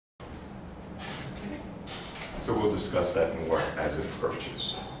So we'll discuss that more as it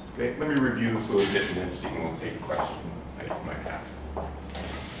approaches. Okay, let me review this a little bit and then Stephen will take a question that you might have.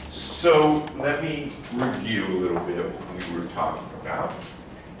 So let me review a little bit what we were talking about.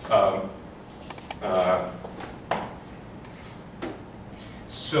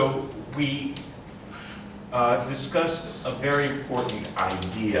 So we discussed a very important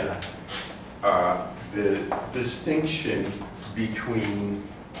idea, the distinction between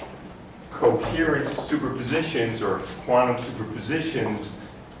coherent superpositions or quantum superpositions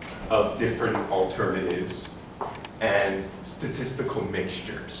of different alternatives and statistical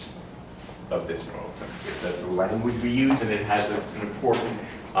mixtures of different alternatives. That's the language we use, and it has an important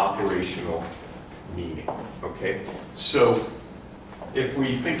operational meaning. Okay, so if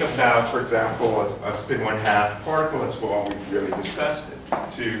we think about, for example, a spin 1/2 particle, that's all we've really discussed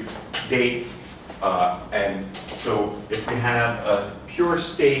to date. And so if we have a pure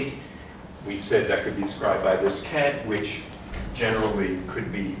state, we've said that could be described by this ket, which generally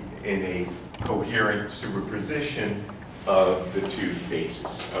could be in a coherent superposition of the two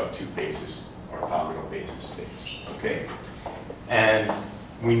bases orthogonal basis states. Okay, and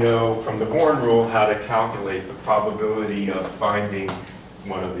we know from the Born rule how to calculate the probability of finding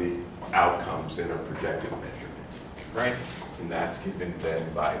one of the outcomes in a projective measurement, right? And that's given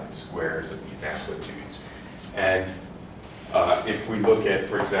then by the squares of these amplitudes. And if we look at,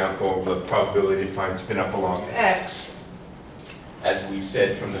 for example, the probability to find spin up along x, as we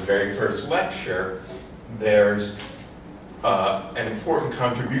said from the very first lecture, there's an important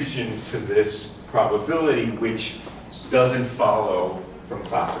contribution to this probability which doesn't follow from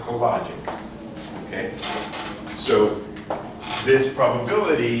classical logic. Okay? So this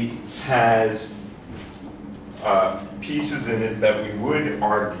probability has pieces in it that we would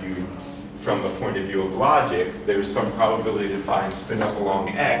argue from the point of view of logic. There's some probability to find spin up along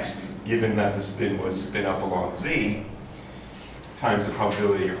x, given that the spin was spin up along z, times the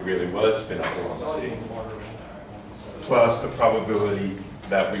probability it really was spin up along z, plus the probability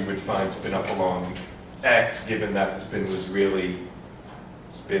that we would find spin up along x, given that the spin was really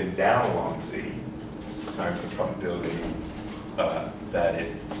spin down along z, times the probability that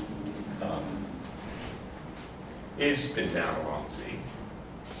it is spin down along z.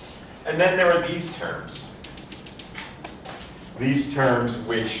 And then there are these terms. These terms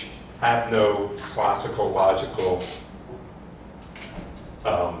which have no classical logical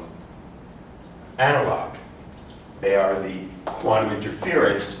analog. They are the quantum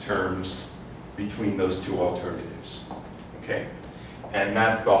interference terms between those two alternatives. Okay? And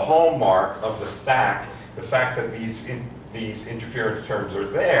that's the hallmark of the fact that these interference terms are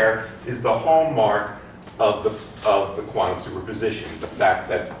there is the hallmark of the quantum superposition. The fact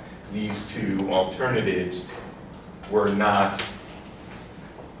that these two alternatives were not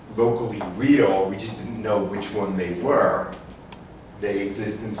locally real, we just didn't know which one they were. They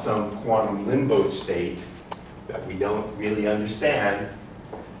exist in some quantum limbo state that we don't really understand,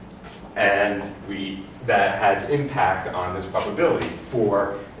 and that has impact on this probability.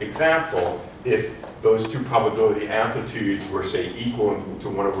 For example, if those two probability amplitudes were, say, equal to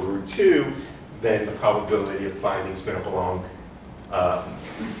 1 over root 2, then the probability of finding spin up along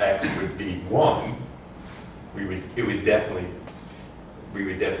x would be 1. We would definitely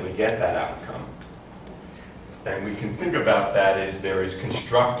get that outcome. And we can think about that as there is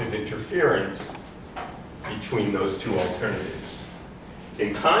constructive interference between those two alternatives.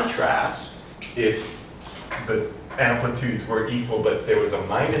 In contrast, if the amplitudes were equal but there was a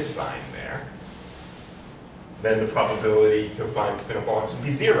minus sign there, then the probability to find spin up along would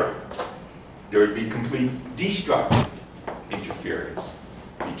be 0. There would be complete destructive interference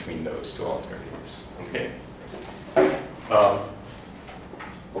between those two alternatives. Okay.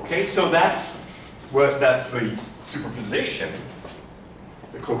 Okay, so that's the superposition,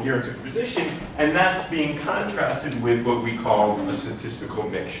 the coherent superposition, and that's being contrasted with what we call a statistical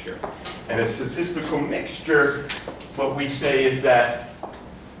mixture. And a statistical mixture, what we say is that,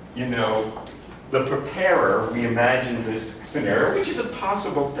 you know, the preparer, we imagine this scenario, which is a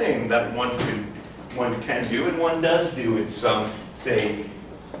possible thing that one can do, and one does do in some, say,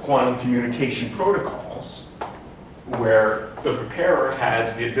 quantum communication protocols, where the preparer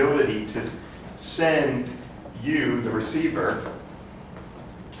has the ability to send you, the receiver,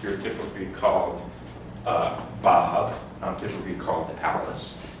 you're typically called Bob, I'm typically called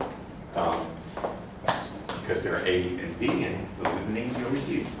Alice, because there are A and B, and those are the names you always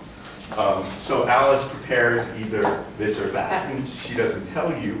use. So Alice prepares either this or that, and she doesn't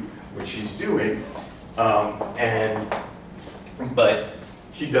tell you what she's doing, but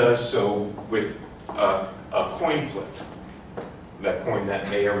she does so with a coin flip. that point that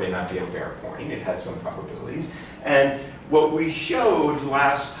may or may not be a fair point. It has some probabilities. And what we showed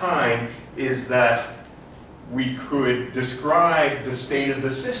last time is that we could describe the state of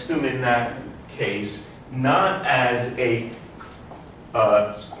the system in that case not as a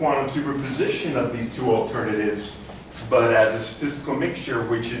quantum superposition of these two alternatives, but as a statistical mixture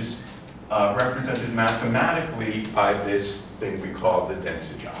which is represented mathematically by this thing we call the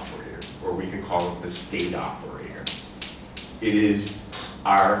density operator, or we can call it the state operator. It is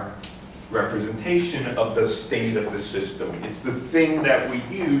our representation of the state of the system. It's the thing that we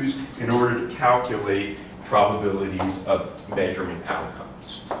use in order to calculate probabilities of measurement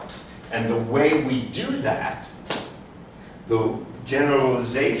outcomes. And the way we do that, the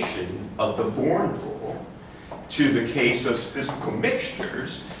generalization of the Born rule to the case of statistical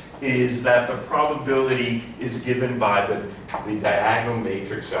mixtures, is that the probability is given by the diagonal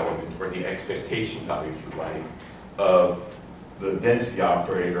matrix element, or the expectation value, if you like, of the density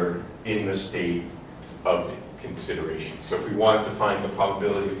operator in the state of consideration. So if we wanted to find the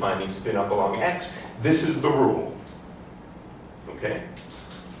probability of finding spin up along X, this is the rule. Okay?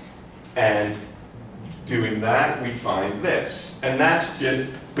 And doing that, we find this. And that's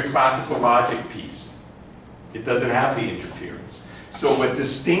just the classical logic piece. It doesn't have the interference. So what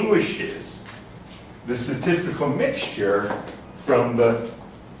distinguishes the statistical mixture from the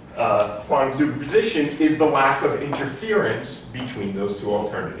quantum superposition is the lack of interference between those two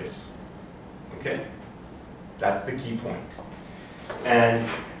alternatives. Okay? That's the key point. And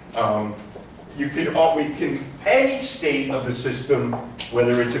any state of the system,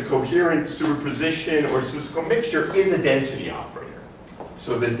 whether it's a coherent superposition or statistical mixture, is a density operator.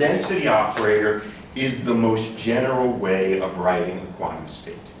 So the density operator is the most general way of writing a quantum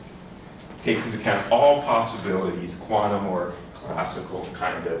state. It takes into account all possibilities, quantum or classical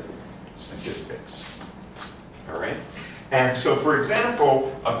kind of statistics. All right? And so, for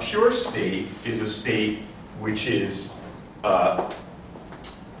example, a pure state is a state which is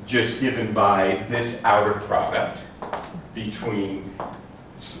just given by this outer product between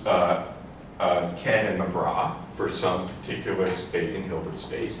Ken and the bra for some particular state in Hilbert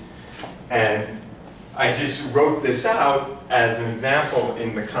space. And I just wrote this out as an example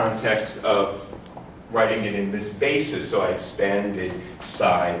in the context of writing it in this basis, so I expanded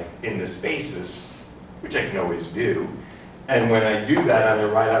psi in this basis, which I can always do. And when I do that and I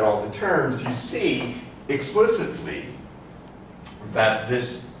write out all the terms, you see explicitly that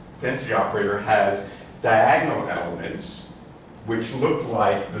this density operator has diagonal elements which look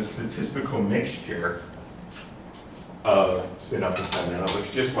like the statistical mixture of spin up and spin down. It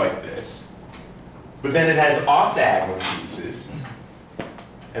looks just like this. But then it has off-diagonal pieces,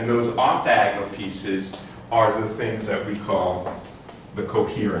 and those off-diagonal pieces are the things that we call the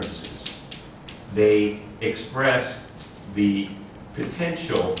coherences. They express the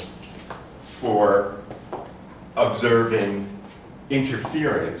potential for observing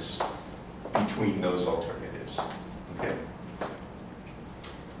interference between those alternatives. Okay?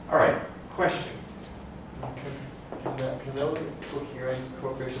 All right, question? Can those coherent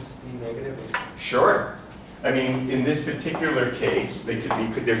coefficients be negative? Sure. I mean, in this particular case,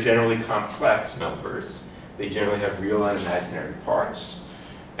 they're generally complex numbers. They generally have real and imaginary parts,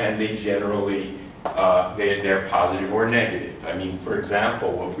 and they generally, they're positive or negative. I mean, for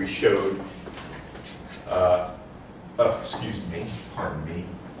example, what we showed, excuse me, pardon me,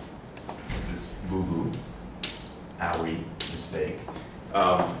 this is boo-boo, owie, mistake.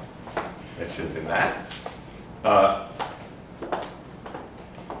 That should have been that.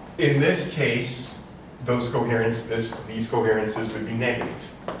 In this case, these coherences would be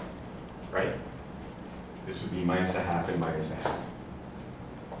negative, right? This would be -1/2 and -1/2.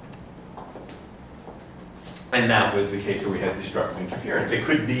 And that was the case where we had destructive interference. It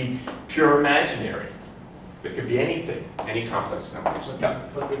could be pure imaginary. It could be anything, any complex numbers. Yeah.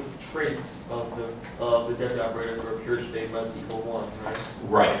 But the traits of the density operator were pure state less equal 1, right?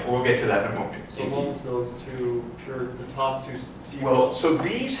 Right. We'll get to that in a moment. So long as those two the top two Well, so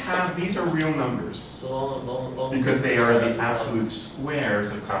these are real numbers. So long because they are the absolute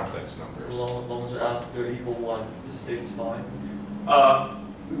squares of complex numbers. So long as they're equal 1, the state's fine.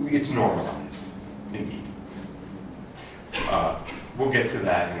 It's normalized, indeed. We'll get to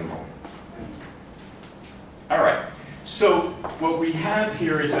that in a moment. All right. So what we have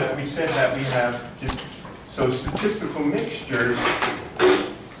here is that we said that we have just statistical mixtures.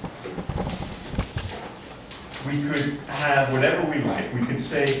 We could have whatever we like. We could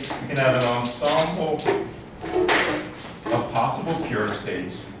say we can have an ensemble of possible pure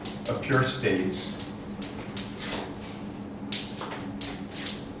states,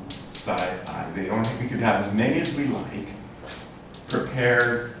 psi I. We could have as many as we like.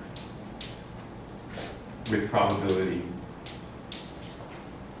 prepared with probability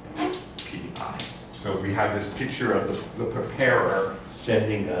pi. So we have this picture of the preparer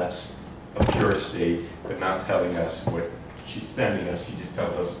sending us a pure state, but not telling us what she's sending us. She just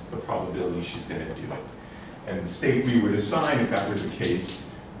tells us the probability she's going to do it. And the state we would assign, if that was the case,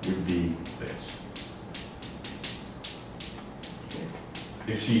 would be this.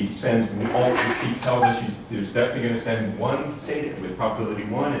 If she sends if she tells us there's definitely going to send one state with probability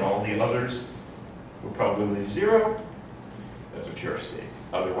 1 and all the others with probability 0, that's a pure state.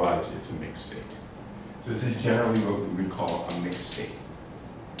 Otherwise, it's a mixed state. So this is generally what we would call a mixed state.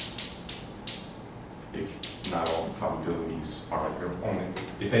 If not all the probabilities are,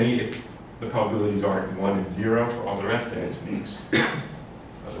 if the probabilities aren't 1 and 0 for all the rest, then it's mixed.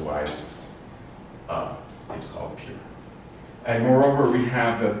 Otherwise, it's called pure. And moreover, we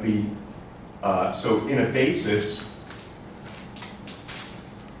have that so in a basis,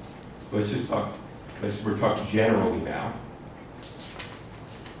 so let's just talk, we're talking generally now,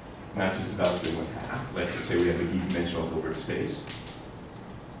 not just about 2 1/2. Let's just say we have a d-dimensional Hilbert space.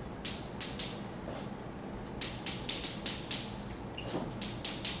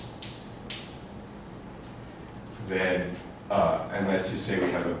 Then, and let's just say we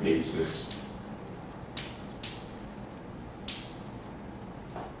have a basis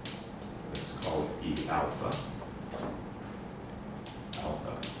E alpha.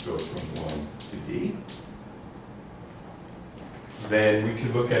 Alpha goes from 1 to D. Then we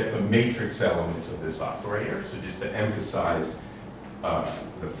could look at the matrix elements of this operator. So just to emphasize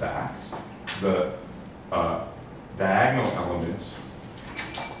the facts, the diagonal elements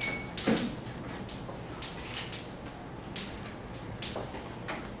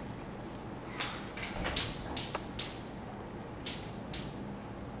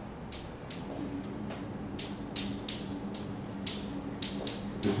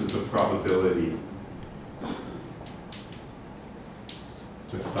probability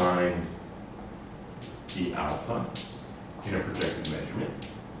to find E alpha in a projected measurement.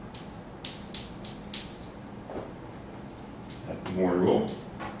 That's the Moore rule.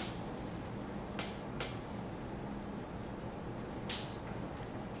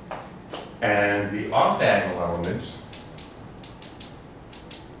 And the off-diagonal elements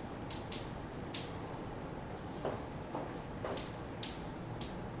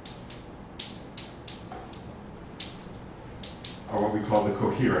are what we call the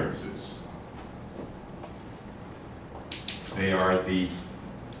coherences. They are they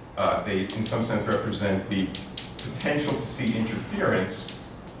in some sense represent the potential to see interference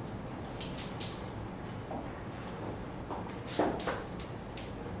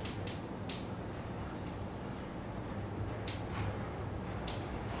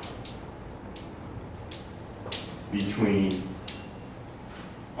between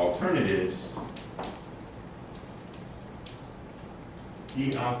alternatives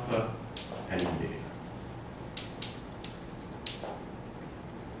E alpha and E beta.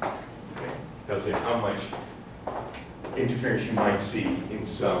 Okay. Tells you how much interference you might see in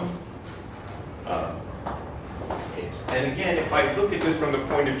some case. And again, if I look at this from the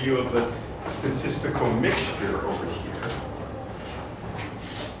point of view of the statistical mixture over here,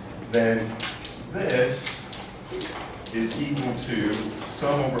 then this is equal to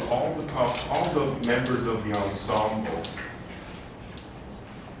sum over all the members of the ensemble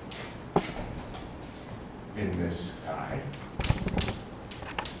in this guy.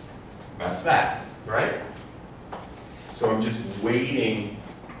 That's that, right? So I'm just weighting,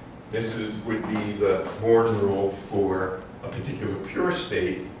 would be the Moore rule for a particular pure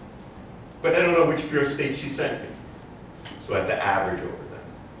state, but I don't know which pure state she sent me. So I have to average over them.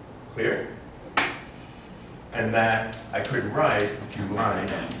 Clear? And that I could write, if you like,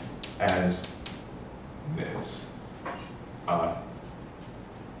 as this.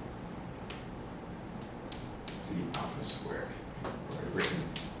 C alpha squared. Or I've written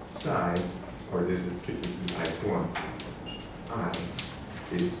psi, or this is particularly type 1. I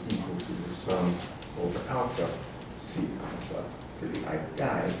is equal to the sum over alpha, C alpha, for the ith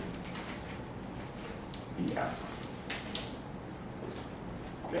guide, E alpha.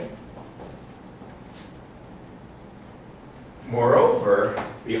 Okay. Moreover,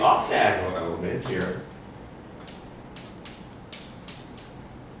 the off-diagonal element here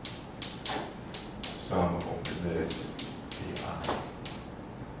sum over this di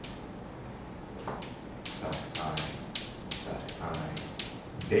psi I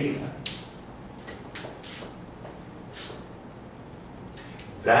data.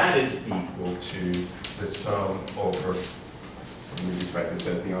 That is equal to the sum over, so let me just write this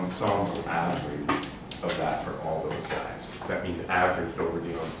as the ensemble average of that for all those guys. That means averaged over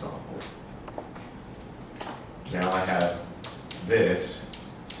the ensemble. Now I have this,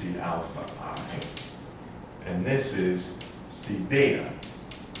 C alpha I, and this is C beta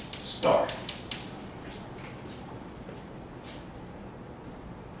star.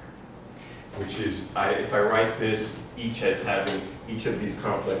 Which is, if I write this each as having, each of these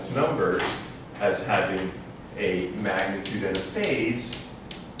complex numbers as having a magnitude and a phase,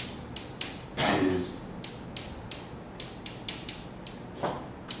 is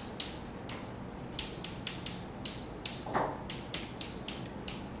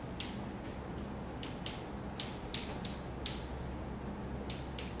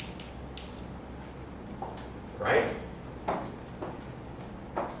right?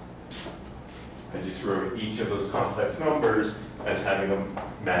 I just wrote each of those complex numbers as having a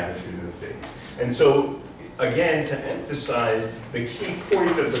magnitude and a phase. And so, again, to emphasize, the key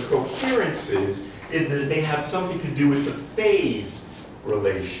point of the coherences is that they have something to do with the phase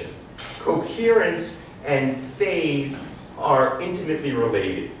relation. Coherence and phase are intimately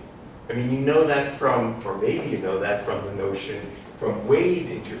related. I mean, you know that from, or maybe you know that from the notion from wave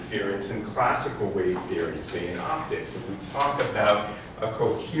interference in classical wave theory, say in optics. If we talk about a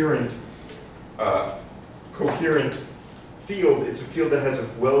coherent field, it's a field that has a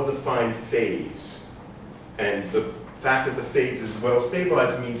well-defined phase. And the fact that the phase is well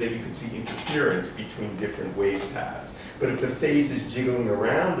stabilized means that you can see interference between different wave paths. But if the phase is jiggling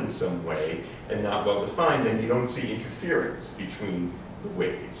around in some way and not well defined, then you don't see interference between the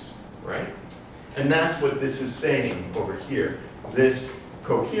waves, right? And that's what this is saying over here. This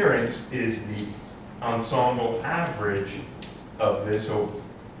coherence is the ensemble average of this whole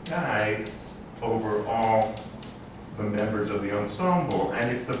guy over all the members of the ensemble.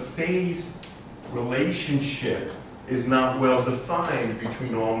 And if the phase relationship is not well defined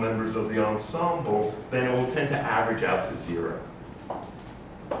between all members of the ensemble, then it will tend to average out to 0.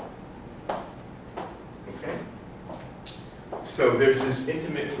 Okay? So there's this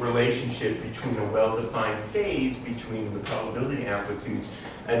intimate relationship between a well-defined phase between the probability amplitudes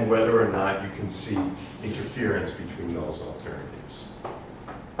and whether or not you can see interference between those alternatives.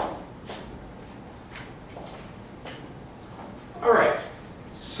 All right,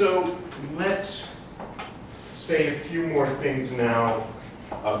 so let's say a few more things now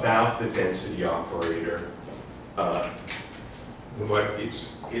about the density operator. What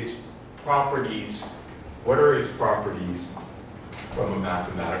its properties, what are its properties from a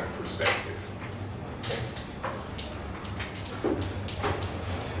mathematical perspective?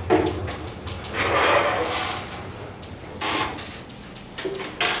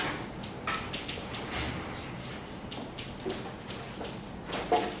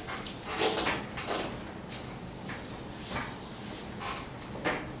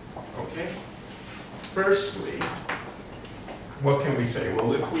 Firstly, what can we say?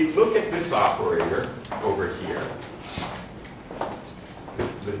 Well, if we look at this operator over here,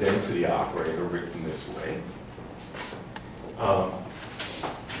 the density operator written this way, I'll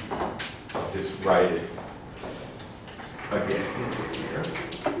just write it again over here.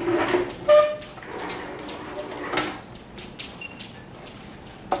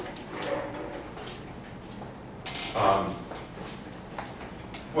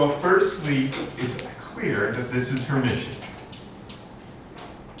 Well, firstly, it's clear that this is Hermitian.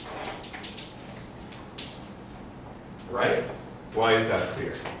 Right? Why is that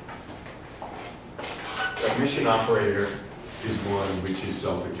clear? The Hermitian operator is one which is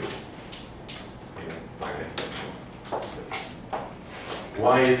self-adjoint in finite dimensional space.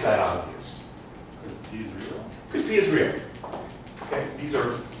 Why is that obvious? Because P is real. Because P is real. Okay? These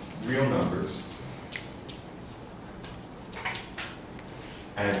are real numbers.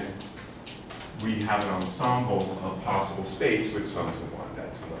 And we have an ensemble of possible states which sum to 1.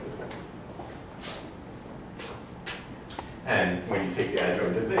 That's another thing. And when you take the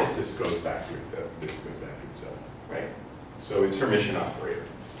adjoint of this goes back to itself, right? So it's Hermitian operator.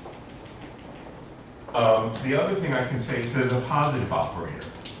 The other thing I can say is that it's a positive operator.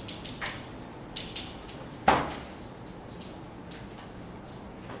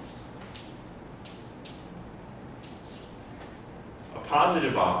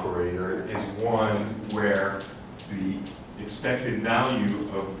 Positive operator is one where the expected value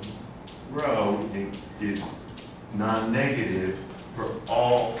of rho is non-negative for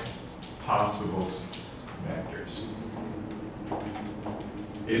all possible vectors.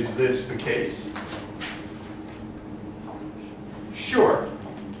 Is this the case? Sure,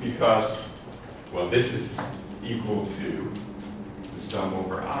 because, well, this is equal to the sum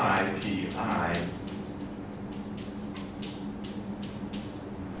over I, pi,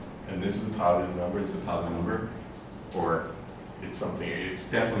 and this is a positive number, this is a positive number, or it's something, it's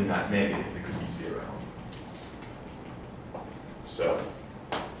definitely not negative, it could be 0. So,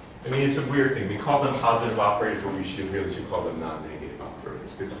 I mean, it's a weird thing. We call them positive operators, but we really should call them non-negative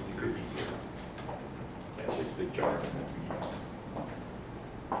operators, because it could be 0. That's just the jargon that we use.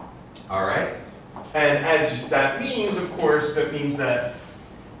 All right? And as that means, of course, that means that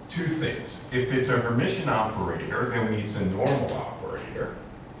two things. If it's a Hermitian operator, then it's a normal operator.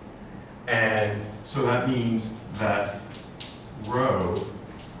 And so that means that rho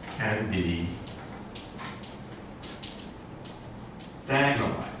can be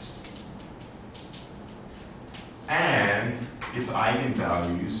diagonalized. And its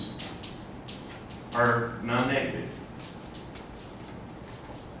eigenvalues are non-negative.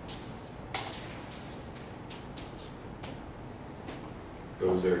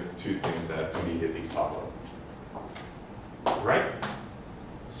 Those are two things that immediately follow. Right?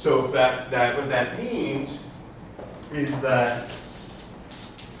 So if what that means is that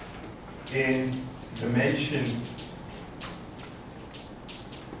in dimension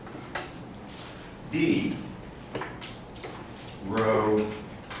D, rho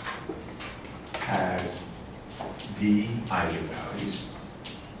has D eigenvalues,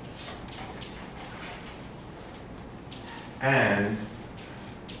 and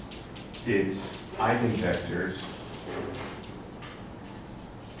its eigenvectors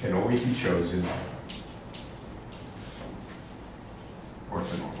can always be chosen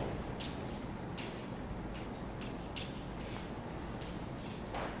orthonormal.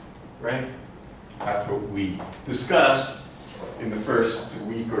 Right? That's what we discussed in the first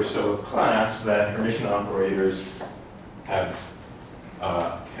week or so of class, that Hermitian operators have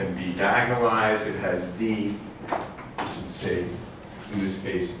can be diagonalized. It has D, I should say, in this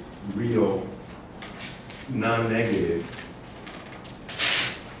case, real non-negative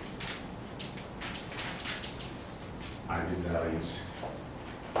eigenvalues,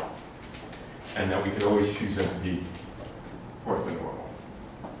 and that we can always choose them to be orthonormal.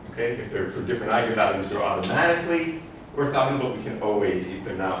 Okay, if they're for different eigenvalues, they're automatically orthogonal, but we can always, if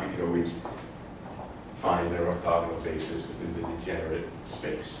they're not, we can always find their orthogonal basis within the degenerate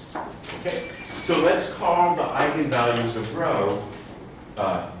space. Okay, so let's call the eigenvalues of rho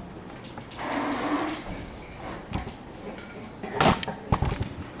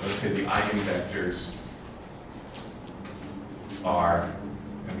let's say the eigenvectors are,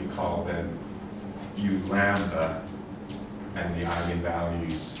 and we call them u lambda, and the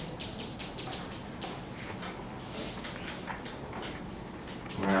eigenvalues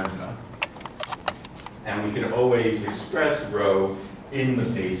lambda. And we can always express rho in the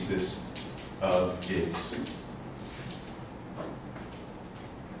basis of its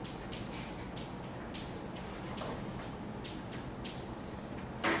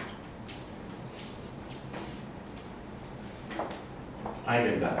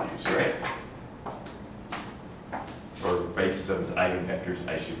eigenvalues, right? Or basis of its eigenvectors,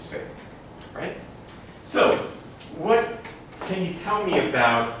 I should say, right? So, what can you tell me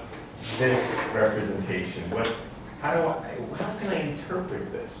about this representation? How can I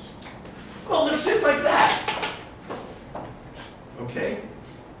interpret this? Well, it looks just like that. Okay?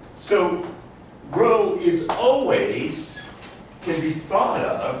 So, rho is always, can be thought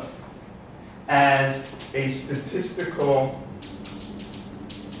of as a statistical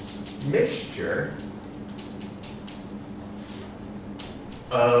mixture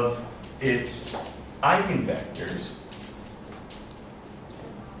of its eigenvectors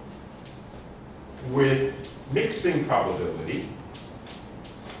with mixing probability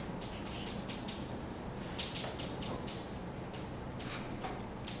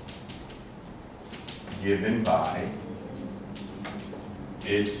given by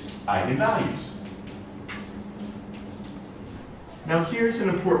its eigenvalues. Now here's an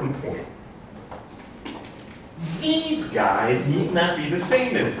important point. These guys need not be the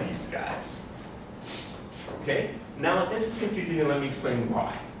same as these guys. Okay? Now this is confusing, and let me explain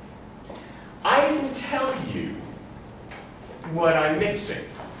why. I can tell you what I'm mixing.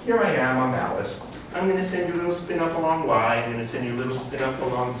 Here I am, I'm Alice. I'm going to send you a little spin up along Y, I'm going to send you a little spin up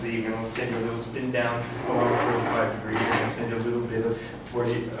along Z, I'm going to send you a little spin down along 45 degrees, I'm going to send you a little bit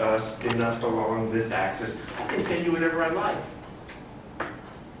of spin up along this axis. I can send you whatever I like.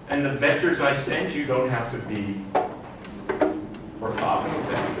 And the vectors I send you don't have to be orthogonal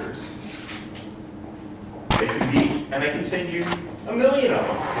vectors. They can be, and I can send you a million of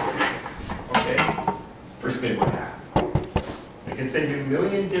them. Okay? For spin 1/2. I can send you a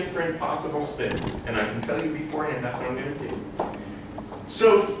million different possible spins, and I can tell you beforehand that's what I'm going to do.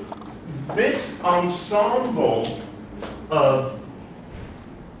 So this ensemble of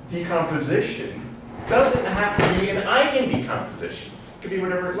decomposition doesn't have to be an eigendecomposition. It could be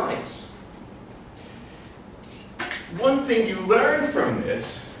whatever it likes. One thing you learn from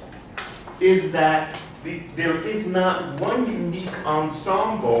this is that there is not one unique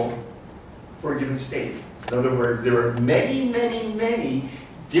ensemble for a given state. In other words, there are many, many, many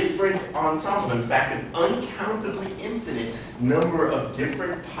different ensembles. In fact, an uncountably infinite number of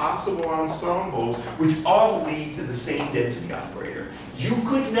different possible ensembles which all lead to the same density operator. You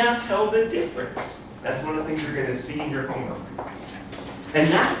could not tell the difference. That's one of the things you're going to see in your homework.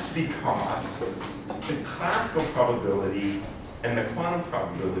 And that's because the classical probability and the quantum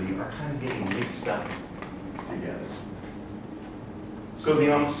probability are kind of getting mixed up together. So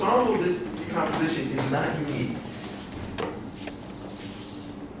the ensemble of this decomposition is not unique.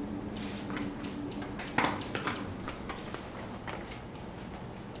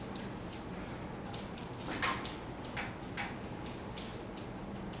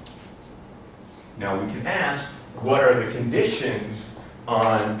 Now we can ask, what are the conditions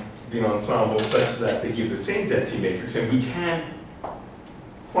on the ensemble such that they give the same density matrix? And we can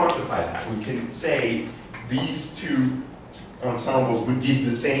quantify that. We can say these two ensembles would give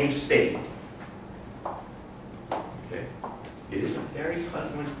the same state. Okay? It is a very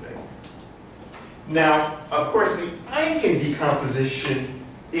puzzling thing. Now, of course, the eigendecomposition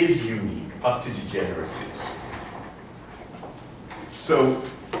is unique up to degeneracies. So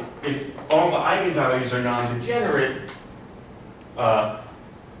if all the eigenvalues are non-degenerate,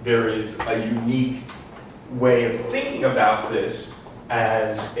 there is a unique way of thinking about this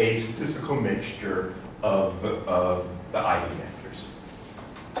as a statistical mixture of the eigenvectors.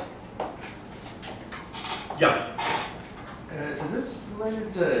 Yeah? Is this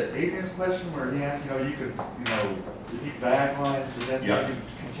related to Adrian's question where he asked, you could, if you diagonalize the density, Yeah. you could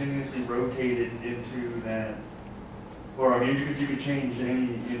continuously rotate it into that, or I mean, you could change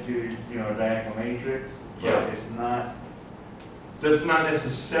any into, a diagonal matrix, but Yeah. it's not. That's not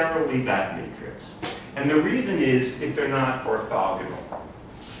necessarily that matrix. And the reason is if they're not orthogonal.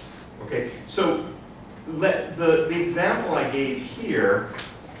 Okay, so the example I gave here,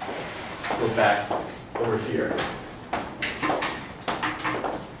 go back over here.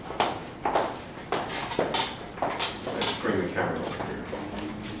 Let's bring the camera over here.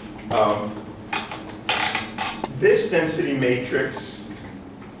 This density matrix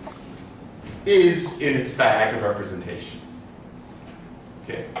is in its diagonal representation.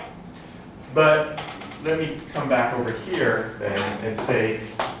 Okay, but let me come back over here then and say,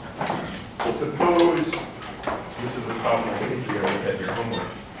 suppose this is the problem I think you're going to get in your homework.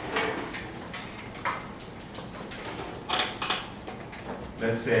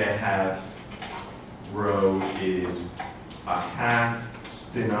 Let's say I have rho is a half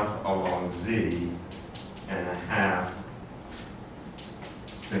spin up along z and a half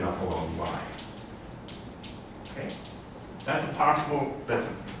spin up along y. Okay. That's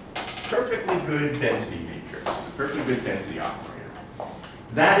a perfectly good density matrix, a perfectly good density operator.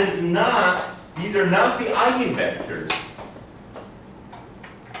 That is not, these are not the eigenvectors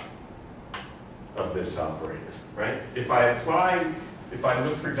of this operator, right? If I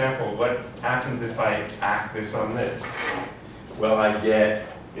look, for example, what happens if I act this on this? Well, I get,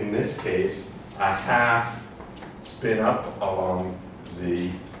 in this case, a half spin up along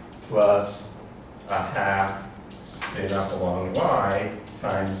z plus a half spin up along y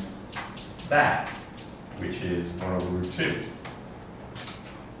times that, which is 1 over root 2.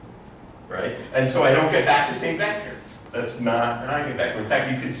 Right? And so I don't get back the same vector. That's not an eigenvector. In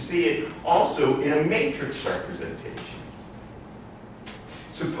fact, you could see it also in a matrix representation.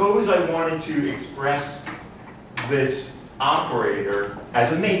 Suppose I wanted to express this operator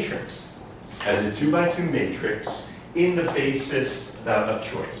as a matrix, as a 2 by 2 matrix in the basis of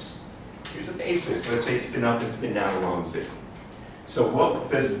choice. Here's a basis. Let's say spin up and spin down along z. So what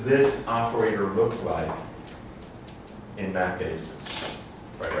does this operator look like in that basis?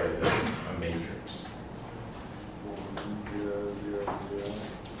 If I write it as a matrix. 1, 0, 0, 0.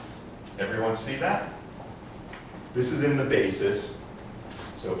 Everyone see that? This is in the basis.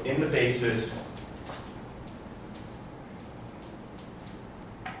 So in the basis,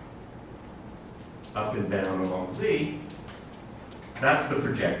 up and down along z, that's the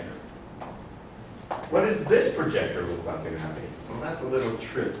projector. What does this projector look like in that basis? Well, that's a little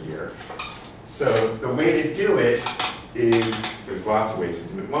trickier. So the way to do it is, there's lots of ways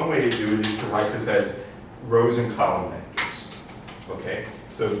to do it. One way to do it is to write this as rows and column vectors. Okay,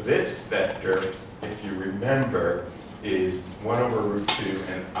 so this vector, if you remember, is 1 over root 2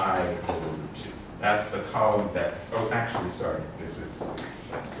 and I over root 2. That's the column vector. Oh, actually, sorry, that's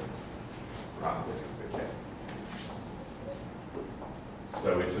the problem. This is the K.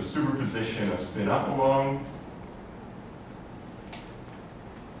 So it's a superposition of spin up along.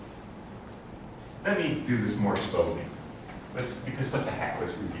 Let me do this more slowly. Because what the heck,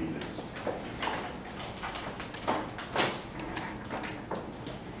 let's review this.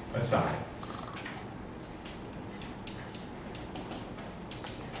 Aside.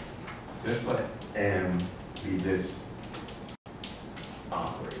 Let's let M be this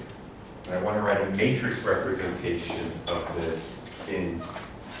operator. And I want to write a matrix representation of this in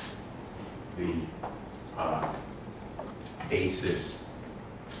the basis.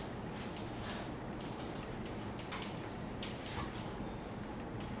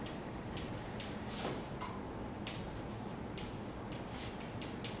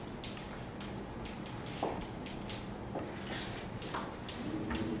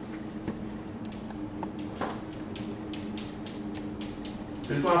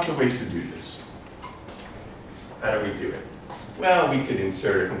 There's lots of ways to do this. How do we do it? Well, we could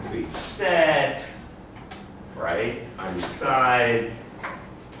insert a complete set, right, on each side,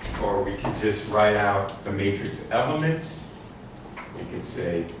 or we could just write out the matrix elements. We could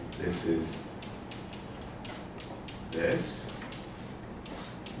say this is this,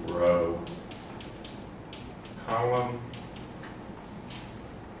 row, column,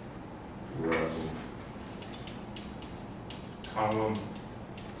 row, column,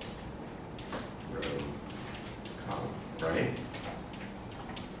 row, column, right?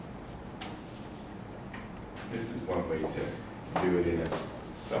 This is one way to do it in a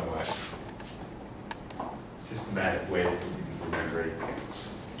somewhat systematic way for you to remember things.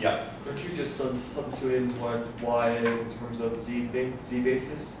 Yeah. Could you just substitute in what y in terms of z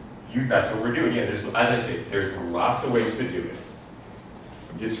basis? That's what we're doing. Yeah, as I say, there's lots of ways to do it.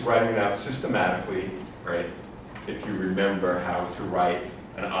 I'm just writing it out systematically, right? If you remember how to write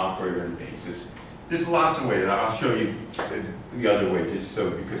an operator in basis. There's lots of ways. I'll show you the other way, just so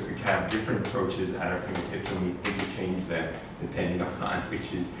because we have different approaches at our fingertips and we interchange them depending on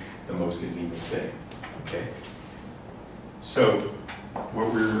which is the most convenient thing. Okay? So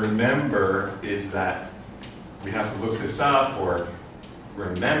what we remember is that we have to look this up or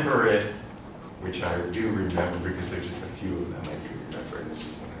remember it, which I do remember because there's just a few of them I do remember, and this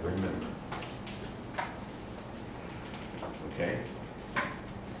is one I remember. Okay?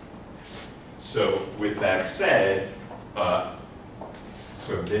 So with that said,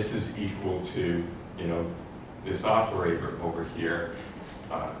 so this is equal to, you know, this operator over here.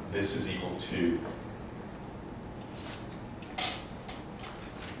 This is equal to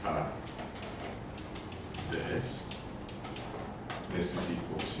this. This is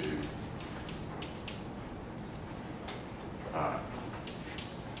equal to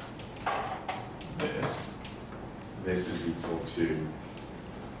this. This is equal to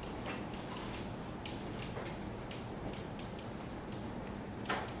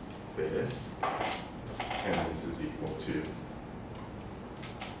this, and this is equal to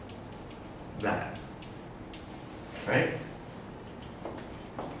that, right?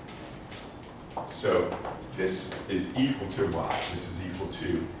 So this is equal to what? This is equal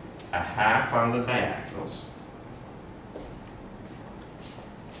to a half on the diagonals.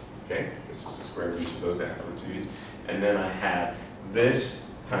 Okay, this is the square root of those amplitudes. And then I have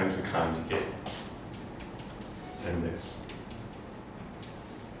this times the conjugate, and this.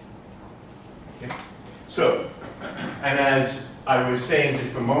 Okay. So, and as I was saying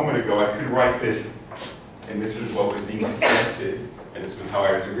just a moment ago, I could write this, and this is what was being suggested, and this was how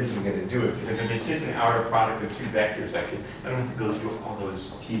I was originally going to do it, because if it's just an outer product of two vectors, I don't have to go through all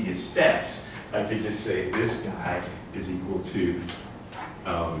those tedious steps. I could just say this guy is equal to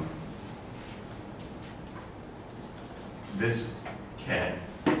this cat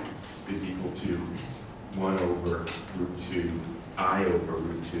is equal to 1 over root 2, I over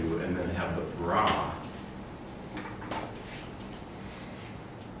root 2, and then I have the bra.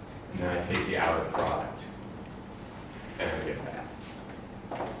 And then I take the outer product, and I get that.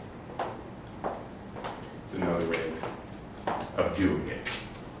 It's another way of doing it.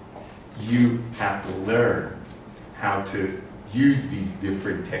 You have to learn how to use these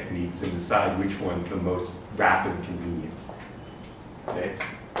different techniques and decide which one's the most rapid and convenient. Okay?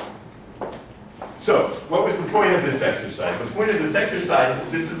 So, what was the point of this exercise? The point of this exercise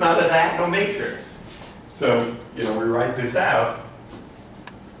is this is not a diagonal matrix. So, you know, we write this out.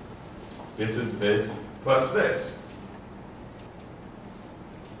 This is this plus this.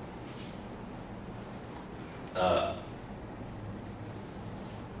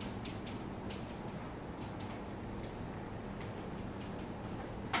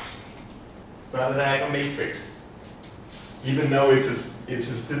 It's not a diagonal matrix. Even though it's a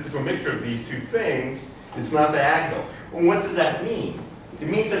statistical mixture of these two things, it's not diagonal. Well, what does that mean? It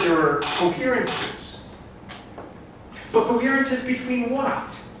means that there are coherences. But coherences between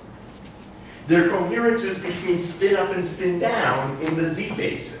what? There are coherences between spin up and spin down in the Z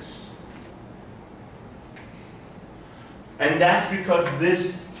basis. And that's because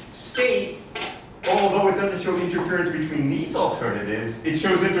this state, although it doesn't show interference between these alternatives, it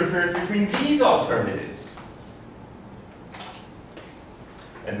shows interference between these alternatives.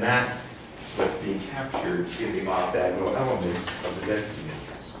 And that's what's being captured in the off-diagonal elements of the density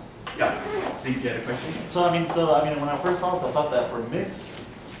matrix. Yeah, Z, you had a question? So I mean, when I first saw this, I thought that for mixed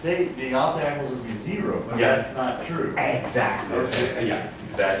state, the off-diagonals would be 0, but Yeah. that's not true. Exactly. Okay. Yeah,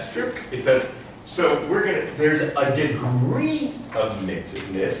 that's true. It does. So there's a degree of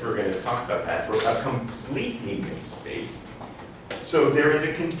mixedness. We're going to talk about that for a completely mixed state. So there is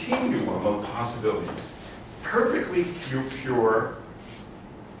a continuum of possibilities. Perfectly pure,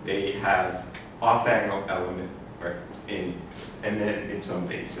 they have off-diagonal element, right, and then in some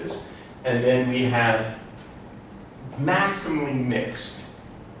basis. And then we have maximally mixed.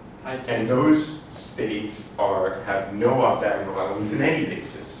 And those states have no off-diagonal elements in any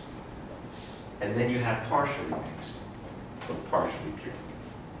basis. And then you have partially mixed, or partially pure.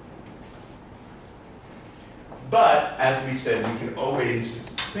 But, as we said, we can always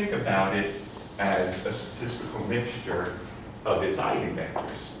think about it as a statistical mixture of its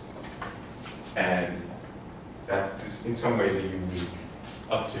eigenvectors. And that's just, in some ways, a unique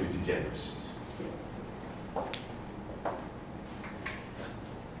up to degeneracies.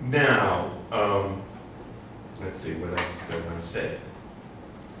 Now, let's see, what else do I want to say?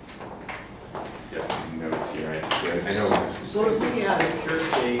 Yeah, notes here. I know. So if we had a pure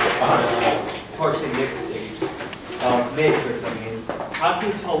state, partially mixed state, matrix, I mean, how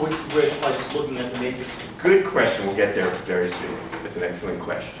can you tell which by just looking at the matrix? Good question. We'll get there very soon. It's an excellent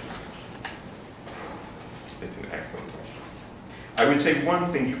question. It's an excellent question. I would say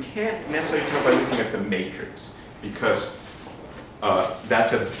one thing, you can't necessarily tell by looking at the matrix, because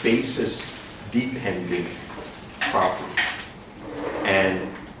that's a basis-dependent property. And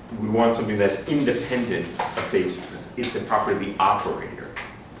we want something that's independent of basis. It's the property of the operator,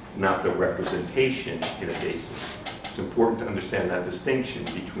 not the representation in a basis. It's important to understand that distinction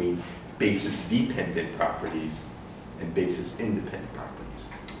between basis-dependent properties and basis-independent properties.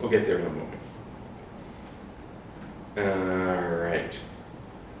 We'll get there in a moment. All right.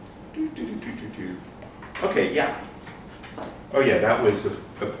 Okay, yeah. Oh yeah, that was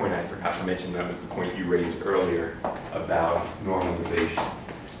the point I forgot to mention. That was the point you raised earlier about normalization.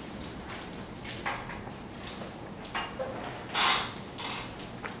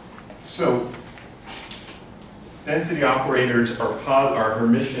 So, density operators are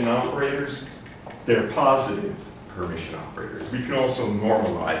Hermitian operators. They're positive Hermitian operators. We can also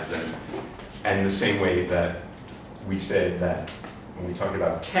normalize them in the same way that we said that when we talked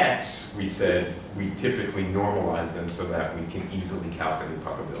about kets, we said we typically normalize them so that we can easily calculate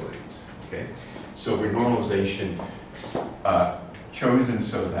probabilities. Okay? So with normalization chosen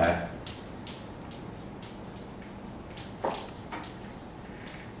so that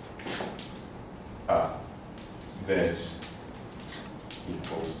this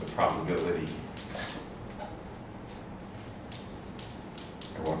equals the probability.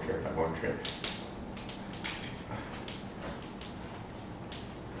 I won't trip.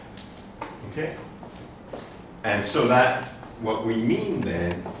 Okay? And so that, what we mean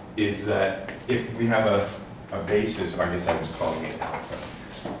then is that if we have a basis, or I guess I was calling it alpha.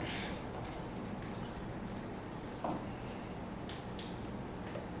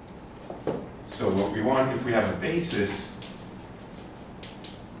 So what we want, if we have a basis,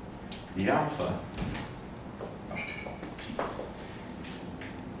 the alpha,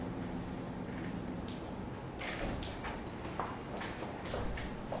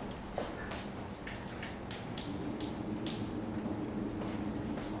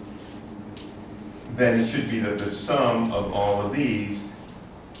 then it should be that the sum of all of these,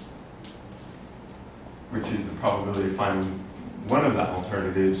 which is the probability of finding one of the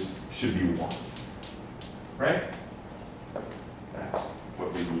alternatives, should be 1. Right? That's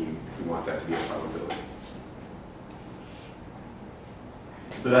what we mean if we want that to be a probability.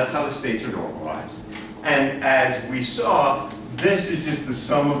 So that's how the states are normalized. And as we saw, this is just the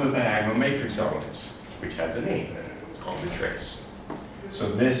sum of the diagonal matrix elements, which has a name. It's called the trace.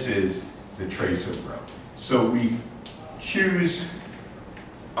 So this is the trace of rho. So we choose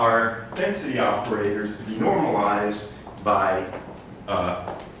our density operators to be normalized by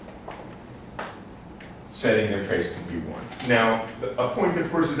setting their trace to be 1. Now, a point,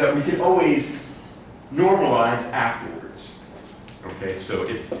 of course, is that we can always normalize afterwards. Okay, so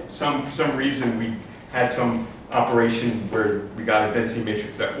if for some reason we had some operation where we got a density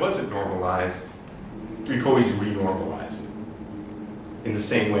matrix that wasn't normalized, we could always renormalize it. In the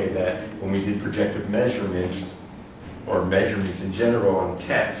same way that when we did projective measurements, or measurements in general on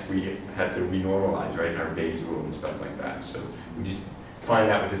kets, we had to renormalize, right, in our Bayes rule and stuff like that. So we just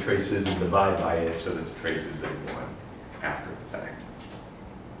find out what the trace is and divide by it so that the trace is A1 after the fact.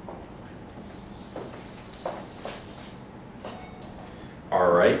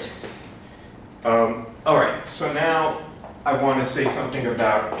 All right. All right, so now I want to say something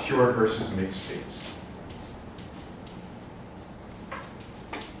about pure versus mixed states.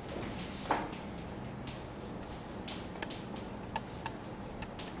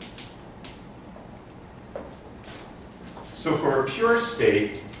 So for a pure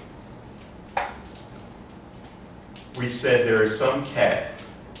state, we said there is some ket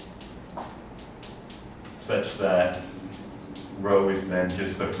such that rho is then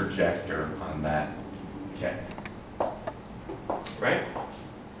just the projector on that ket, right?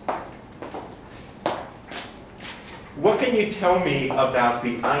 What can you tell me about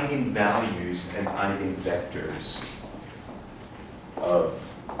the eigenvalues and eigenvectors of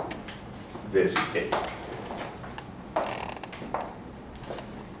this state?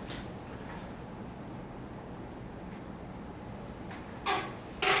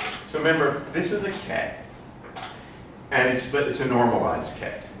 So remember, this is a ket, and it's a normalized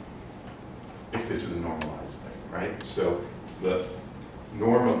ket, if this is a normalized thing, right? So the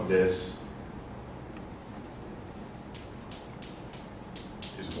norm of this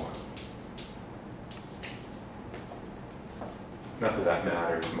is 1. Not that that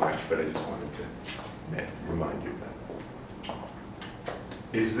matters much, but I just wanted to remind you of that.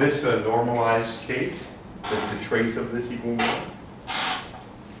 Is this a normalized state? Does the trace of this equal 1?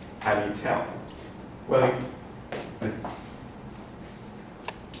 How do you tell? Well,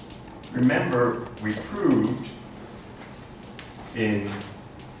 remember we proved in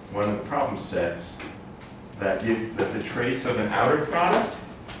one of the problem sets that the trace of an outer product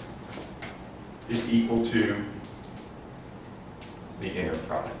is equal to the inner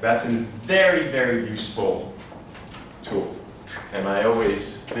product. That's a very, very useful tool. And I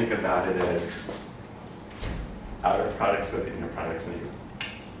always think about it as outer products with inner products. And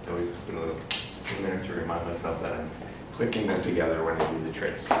I always put a little in there to remind myself that I'm clicking them together when I do the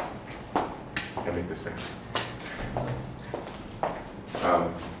trace. I make this simple.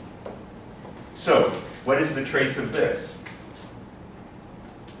 So, what is the trace of this?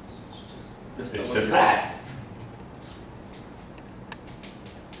 It's just that.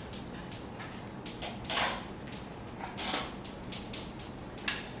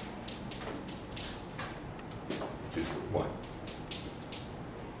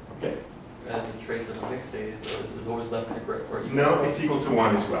 Okay. And the trace of a mixed state is always left to the correct or No, it's equal to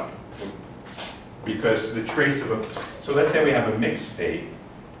 1 as well. Because the trace of a, so let's say we have a mixed state.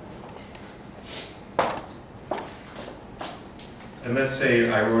 And let's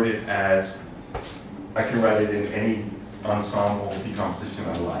say I wrote it as, I can write it in any ensemble decomposition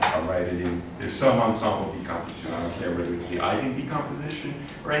I like. I'll write it in, there's some ensemble decomposition. I don't care whether it's the eigen decomposition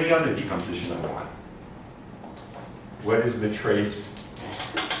or any other decomposition I want. What is the trace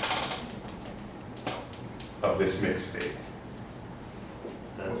of this mixed state?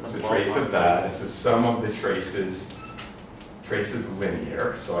 What's the trace of that? It's the sum of the traces. Trace is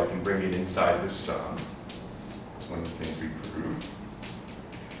linear, so I can bring it inside the sum. It's one of the things we proved.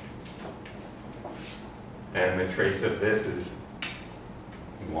 And the trace of this is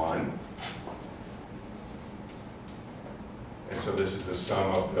 1. And so this is the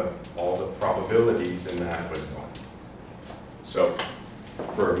sum of all the probabilities in that with 1. So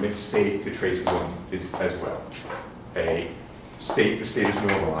for a mixed state, the trace of 1 is as well. The state is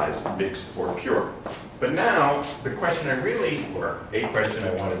normalized, mixed or pure. But now, the question I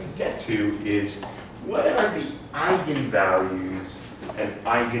wanted to get to is, what are the eigenvalues and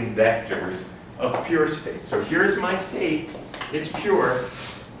eigenvectors of pure state? So here's my state, it's pure.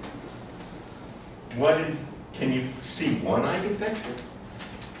 Can you see one eigenvector?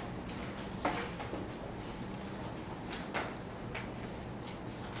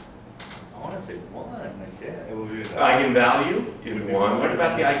 I want to say 1, like, yeah, it will be Eigenvalue in 1. What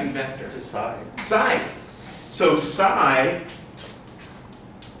about the eigenvector? just psi. Psi. So psi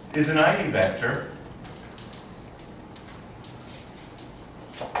is an eigenvector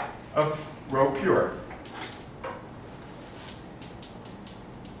of rho pure.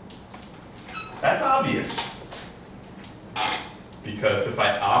 That's obvious. Because if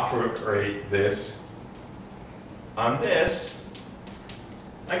I operate this on this,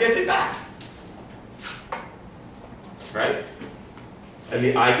 I get it back. Right? And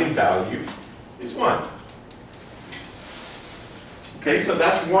the eigenvalue is 1. Okay, so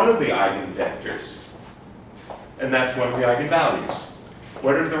that's one of the eigenvectors. And that's one of the eigenvalues.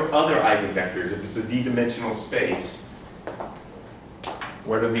 What are the other eigenvectors? If it's a d-dimensional space,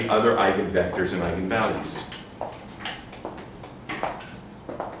 what are the other eigenvectors and eigenvalues?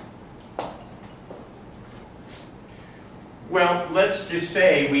 Well, let's just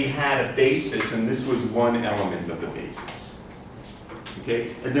say we had a basis, and this was one element of the basis.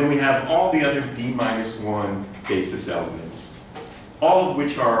 Okay? And then we have all the other d-1 basis elements, all of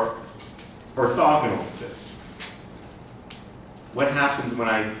which are orthogonal to this. What happens when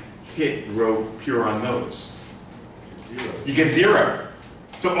I hit rho pure on those? Zero. You get 0.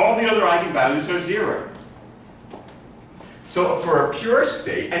 So all the other eigenvalues are 0. So for a pure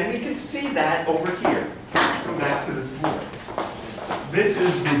state, and we can see that over here. Come back to this here. This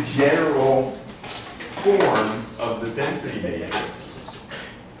is the general form of the density matrix,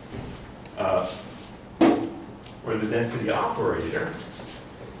 or the density operator,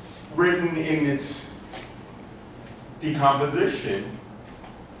 written in its decomposition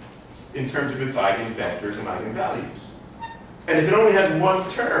in terms of its eigenvectors and eigenvalues. And if it only has one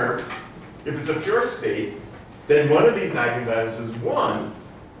term, if it's a pure state, then one of these eigenvalues is 1,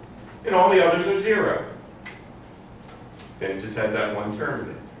 and all the others are 0. Then it just has that one term in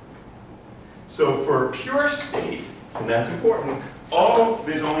it. So for a pure state, and that's important,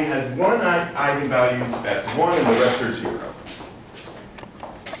 this only has one eigenvalue that's 1 and the rest are 0.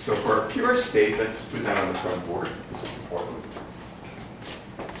 So for a pure state, let's put that on the front board. This is important.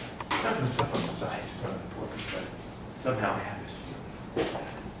 Not the stuff on the sides is not important, but somehow I have this feeling.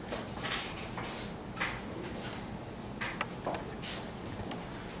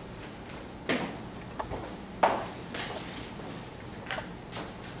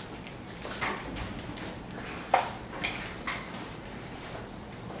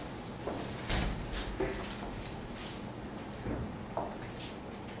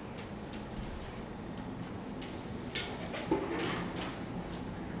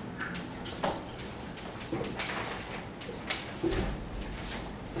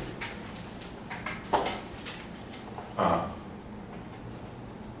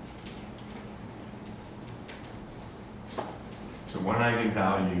 So one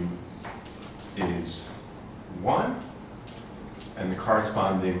eigenvalue is 1, and the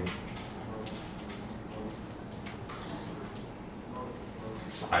corresponding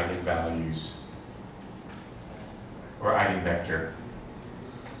eigenvalues or eigenvector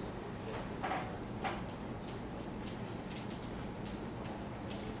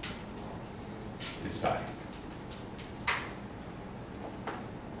is psi.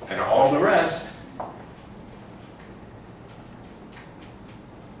 And all the rest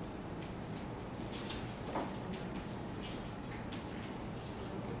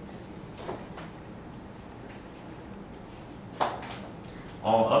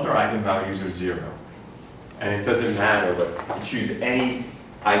all other eigenvalues are 0. And it doesn't matter what, we choose any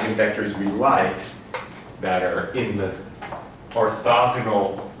eigenvectors we like that are in the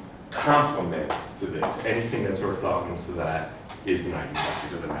orthogonal complement to this. Anything that's orthogonal to that is an eigenvector,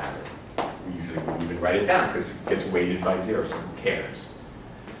 it doesn't matter. We usually wouldn't even write it down because it gets weighted by 0, so who cares?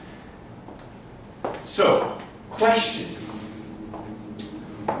 So, question.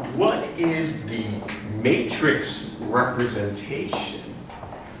 What is the matrix representation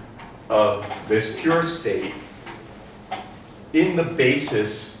of this pure state in the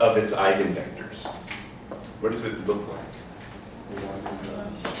basis of its eigenvectors? What does it look like?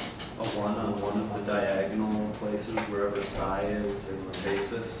 A 1 on one of the diagonal places wherever psi is in the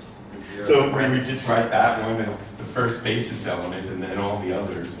basis. And 0 So the we rest would just write that one as the first basis element, and then all the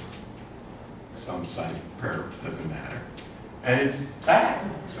others, some psi perp, doesn't matter. And it's that.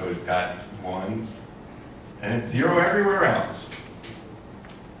 So it's got 1s, and it's 0 everywhere else.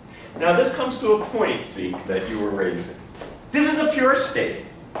 Now this comes to a point, Zeke, that you were raising. This is a pure state.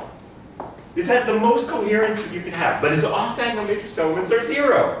 It's at the most coherence that you can have, but its off-diagonal matrix elements are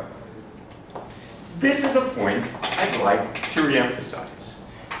 0. This is a point I'd like to reemphasize.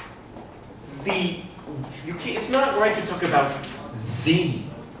 It's not right to talk about the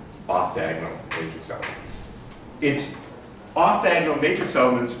off-diagonal matrix elements. It's off-diagonal matrix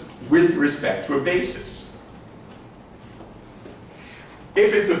elements with respect to a basis.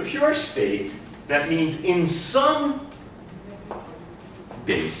 If it's a pure state, that means in some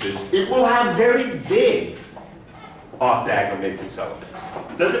basis, it will have very big off-diagonal matrix elements.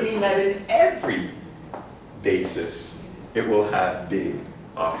 It doesn't mean that in every basis, it will have big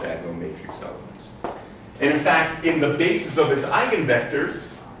off-diagonal matrix elements. And in fact, in the basis of its eigenvectors,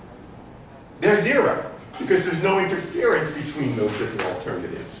 they're 0, because there's no interference between those different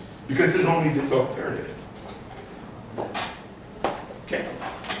alternatives, because there's only this alternative.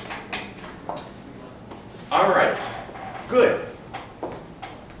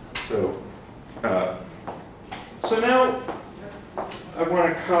 So, so now I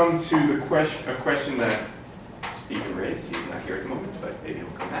want to come to the a question that Stephen raised. He's not here at the moment, but maybe he'll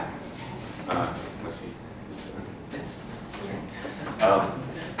come back. Let's see.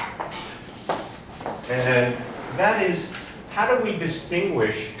 And that is, how do we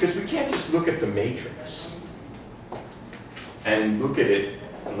distinguish, because we can't just look at the matrix and look at it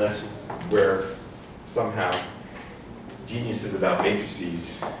unless we're somehow geniuses about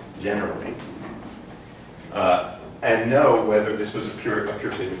matrices generally, and know whether this was a pure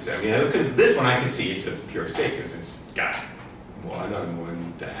state mix. I mean, look at this one, I can see it's a pure state because it's got 1 on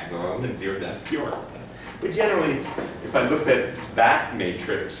 1 diagonal element, 0, that's pure. But generally, if I looked at that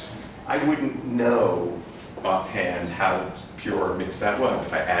matrix, I wouldn't know offhand how pure or mixed that was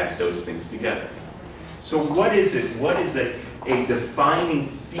if I added those things together. So what is it? What is a defining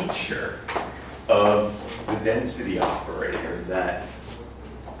feature of the density operator that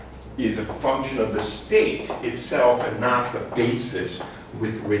is a function of the state itself and not the basis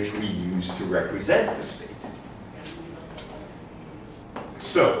with which we use to represent the state?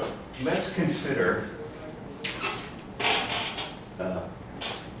 So let's consider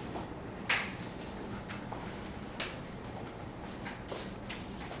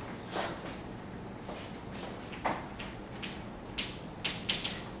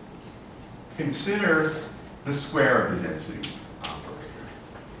consider the square of the density operator.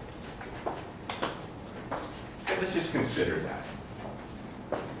 Okay, let's just consider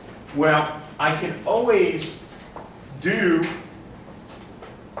that. Well, I can always do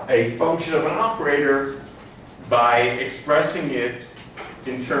a function of an operator by expressing it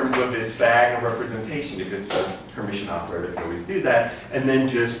in terms of its diagonal representation. If it's a Hermitian operator, I can always do that, and then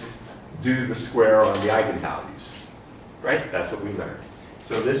just do the square on the eigenvalues. Right? That's what we learned.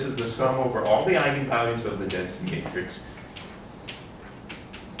 So this is the sum over all the eigenvalues of the density matrix.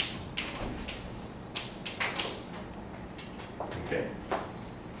 Okay.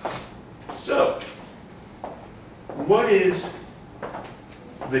 So, what is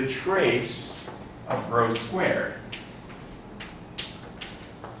the trace of rho squared?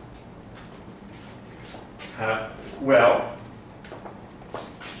 Well,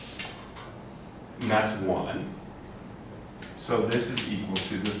 that's 1. So this is equal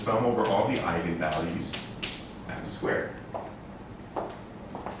to the sum over all the eigenvalues lambda squared.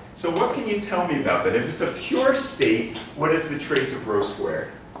 So what can you tell me about that? If it's a pure state, what is the trace of rho squared?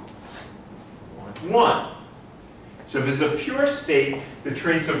 1. So if it's a pure state, the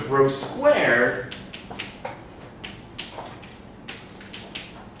trace of rho squared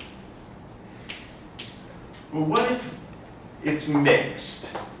well, what if it's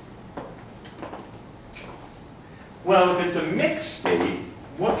mixed? Well, if it's a mixed state,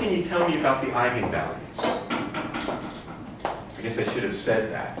 what can you tell me about the eigenvalues? I guess I should have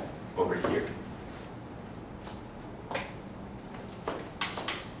said that over here.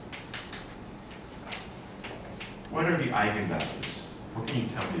 What are the eigenvalues? What can you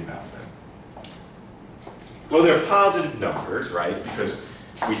tell me about them? Well, they're positive numbers, right? Because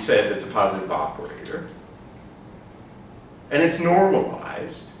we said it's a positive operator. And it's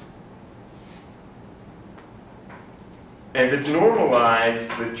normalized. And if it's normalized,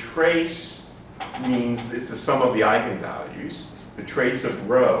 the trace means it's the sum of the eigenvalues. The trace of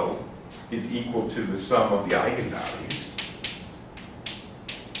rho is equal to the sum of the eigenvalues.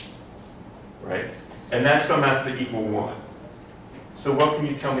 Right? And that sum has to equal 1. So what can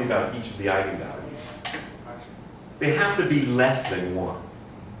you tell me about each of the eigenvalues? They have to be less than 1.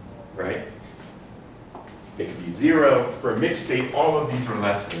 Right? They could be 0. For a mixed state, all of these are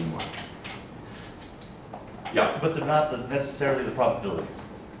less than 1. Yeah. But they're not necessarily the probabilities.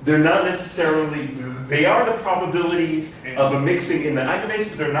 They're not necessarily, they are the probabilities of a mixing in the eigenbase,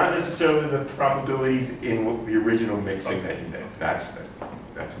 but they're not necessarily the probabilities in the original mixing that you did. That's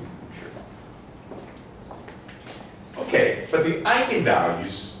true. Okay, but the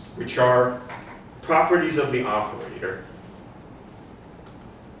eigenvalues, which are properties of the operator,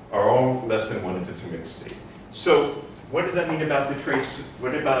 are all less than 1 if it's a mixed state. So what does that mean about the trace?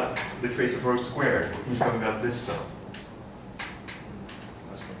 What about the trace of rho squared? What can you tell me about this sum?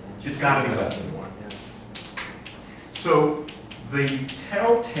 It's got to be less than 1. So the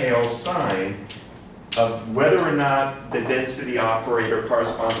telltale sign of whether or not the density operator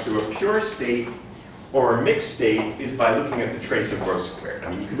corresponds to a pure state or a mixed state is by looking at the trace of rho squared. I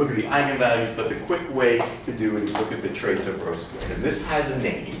mean, you can look at the eigenvalues, but the quick way to do it is look at the trace of rho squared. And this has a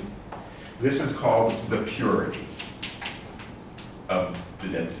name. This is called the purity of the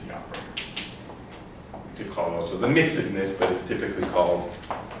density operator. You could call it also the mixedness, but it's typically called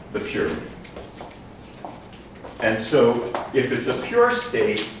the purity. And so if it's a pure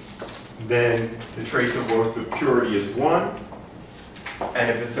state, then the trace of the purity is 1. And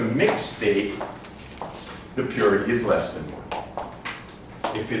if it's a mixed state, the purity is less than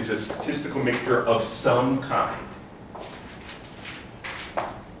 1. If it's a statistical mixture of some kind.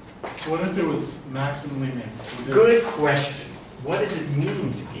 So what if it was maximally mixed? Would it- Good question. What does it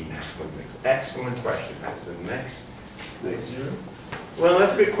mean to be maximally mixed? Excellent question. That's the next thing. Zero? Well,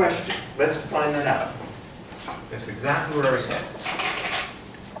 that's a good question. Let's find that out. That's exactly where I was headed.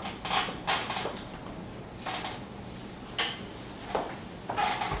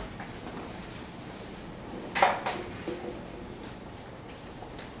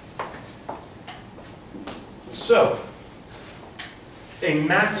 So,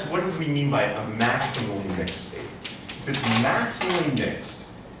 what do we mean by a maximally mixed state? If it's maximally mixed,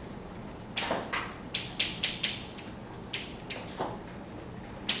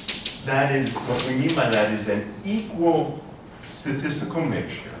 that is, what we mean by that is an equal statistical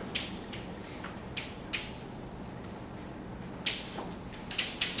mixture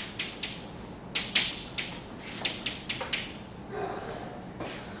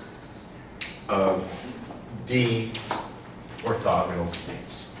of D orthogonal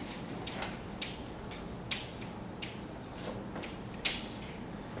states.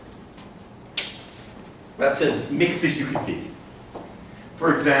 That's as mixed as you could be.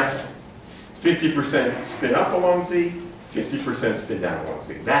 For example, 50% spin up along Z, 50% spin down along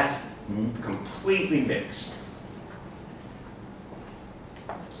Z. That's completely mixed.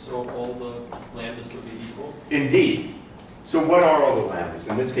 So all the lambdas would be equal? Indeed. So what are all the lambdas?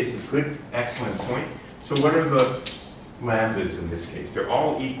 In this case, it's a good, excellent point. So what are the lambdas in this case? They're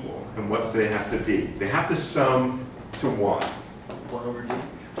all equal, and what do they have to be? They have to sum to 1. 1 over D?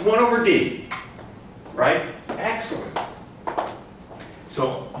 1 over D, right? Excellent.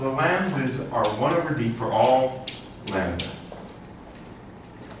 So the lambdas are 1 over D for all lambda.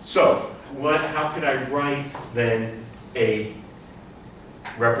 So how could I write then a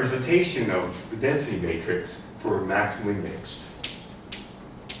representation of the density matrix for maximally mixed?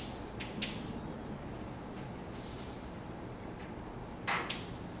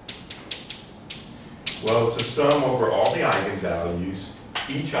 Well, it's a sum over all the eigenvalues,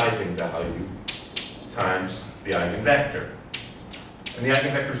 each eigenvalue times the eigenvector. And the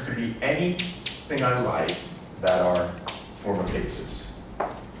eigenvectors could be anything I like that are form a basis.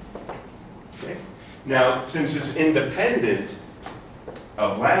 Okay? Now, since it's independent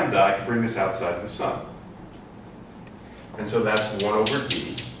of lambda, I can bring this outside the sum. And so that's 1 over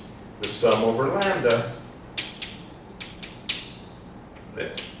D, the sum over lambda,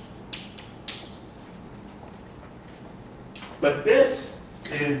 this. But this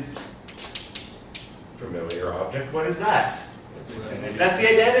is familiar object. What is that? That's the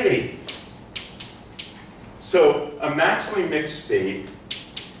identity. So a maximally mixed state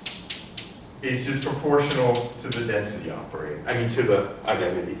is just proportional to the density operator. I mean, to the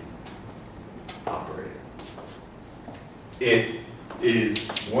identity operator. It is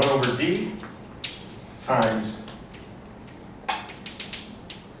 1 over D times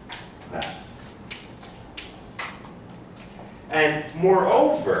that. And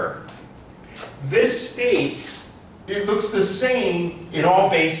moreover, this state, it looks the same in all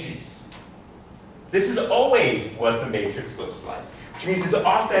bases. This is always what the matrix looks like, which means its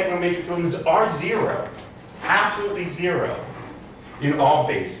off-diagonal matrix elements are 0, absolutely 0, in all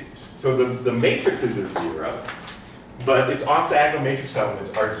bases. So the matrix is at 0, but its off-diagonal matrix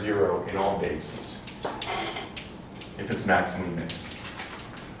elements are 0 in all bases, if it's maximally mixed.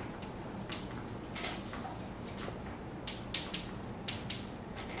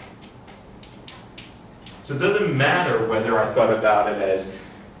 So it doesn't matter whether I thought about it as,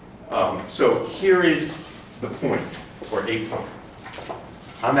 so here is the point, or a point.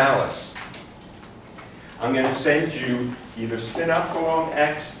 I'm Alice. I'm going to send you either spin up along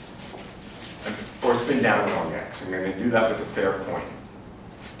X or spin down along X. I'm going to do that with a fair point.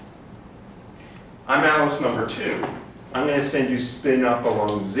 I'm Alice number 2. I'm going to send you spin up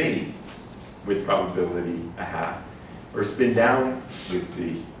along Z with probability 1/2, or spin down with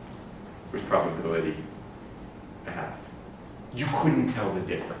Z with probability 1/2. You couldn't tell the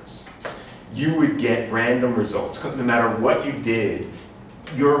difference. You would get random results. No matter what you did,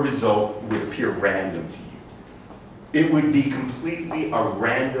 your result would appear random to you. It would be completely a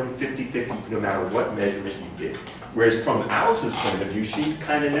random 50-50 no matter what measurement you did. Whereas from Alice's point of view, she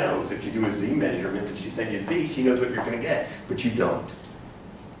kind of knows. If you do a Z measurement and she sends you Z, she knows what you're going to get, but you don't.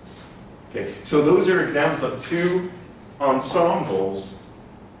 Okay, so those are examples of 2 ensembles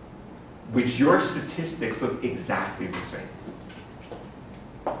which your statistics look exactly the same.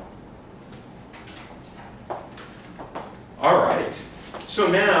 All right, so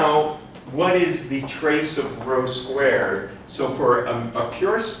now what is the trace of rho squared? So for a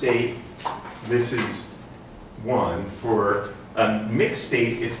pure state, this is 1. For a mixed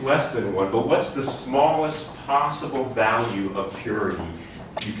state, it's less than 1. But what's the smallest possible value of purity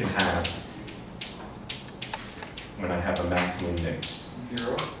you can have when I have a maximally mixed?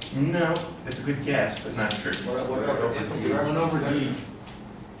 0? No, that's a good guess, but not true. What about 1 over D.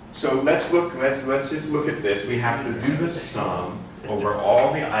 So let's just look at this. We have to do the sum over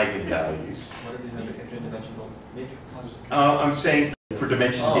all the eigenvalues. What if you have an interdimensional matrix? I'm saying for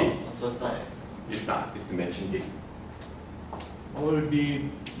dimension D. So it's not. It's not, it's dimension D. Well, it would be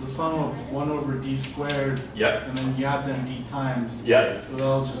the sum of 1 over D squared, Yep, and then you add them D times. Yep. So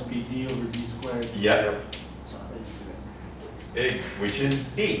that'll just be D over D squared. yep. Which is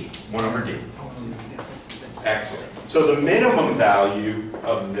D, 1 over D. Excellent. So the minimum value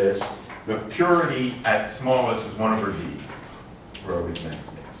of this, the purity at smallest is 1 over D. Rho is max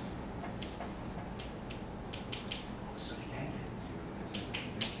mixed.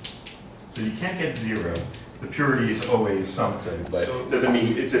 So you can't get 0. The purity is always something, but So- it doesn't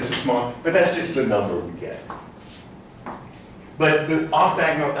mean it's just a small, but that's just the number we get. But the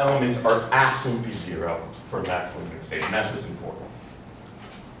off-diagonal elements are absolutely 0 for a maximum mixed state, and that's what's important.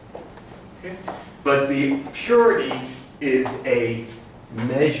 Okay? But the purity is a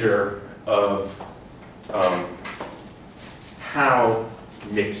measure of how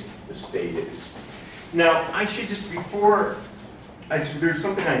mixed the state is. Now, I should just, there's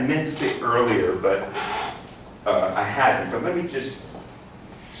something I meant to say earlier, but I hadn't, but let me just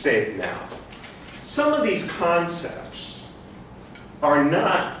say it now. Some of these concepts are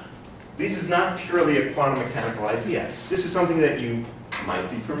not, this is not purely a quantum mechanical idea. This is something that you might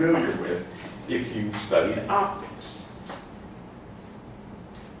be familiar with if you've studied optics.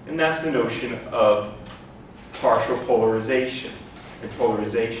 And that's the notion of partial polarization and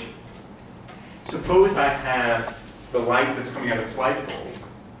polarization. Suppose I have the light that's coming out of this light bulb,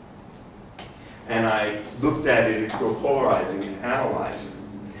 and I looked at it through polarizing and analyzing.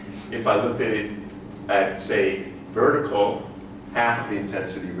 If I looked at it at, say, vertical, half of the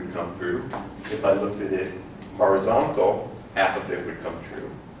intensity would come through. If I looked at it horizontal, half of it would come through.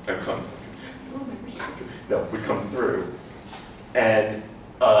 Would come through. And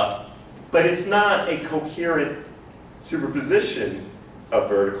but it's not a coherent superposition of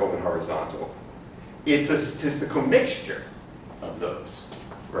vertical and horizontal. It's a statistical mixture of those,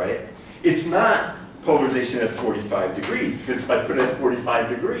 right? It's not polarization at 45 degrees, because if I put it at 45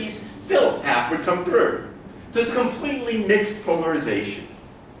 degrees, still half would come through. So it's completely mixed polarization.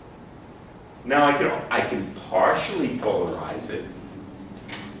 Now I can partially polarize it.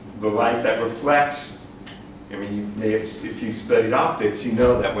 The light that reflects, I mean, you may have, if you've studied optics, you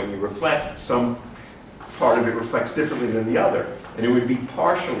know that when you reflect, some part of it reflects differently than the other, and it would be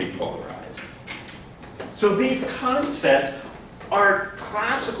partially polarized. So these concepts are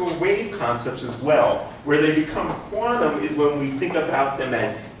classical wave concepts as well. Where they become quantum is when we think about them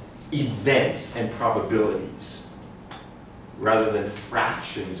as events and probabilities, rather than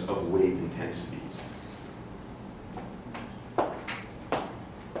fractions of wave intensities.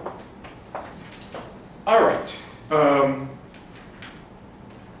 All right.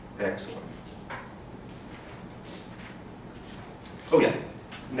 Excellent. Oh yeah,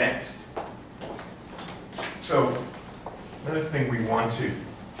 next. So another thing we want to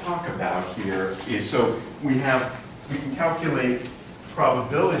talk about here is, so we can calculate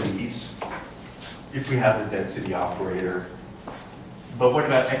probabilities if we have the density operator, but what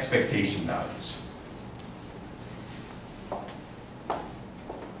about expectation values?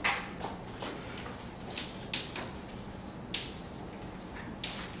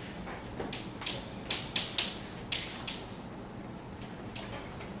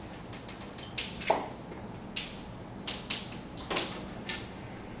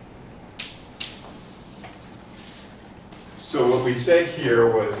 So what we said here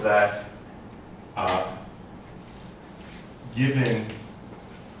was that given,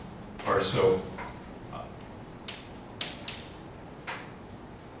 or so,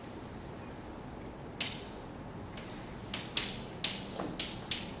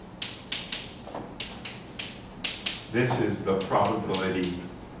 this is the probability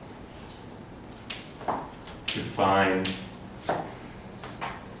to find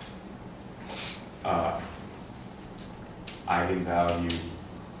eigenvalue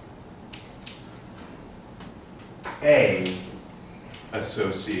A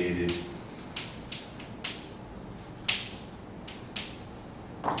associated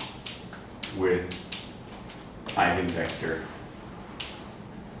with eigenvector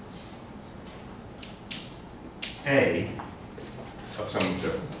A of some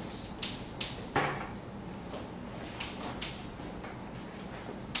observable.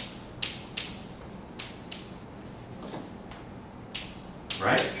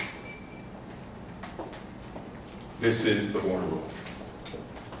 right? This is the Born rule.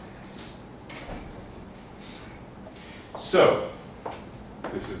 So,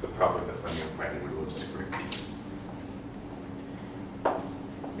 this is the probability. I'm going to find it a little scripty.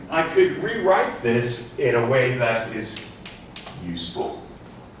 I could rewrite this in a way that is useful.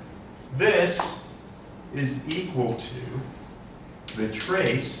 This is equal to the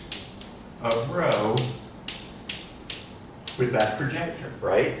trace of rho with that projector,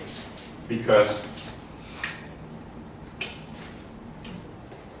 right? Because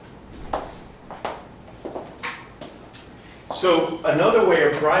so another way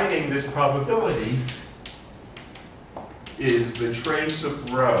of writing this probability is the trace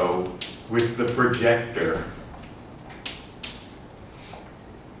of rho with the projector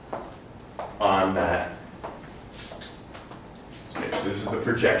on that space. So this is the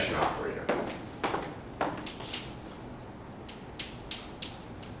projection operator.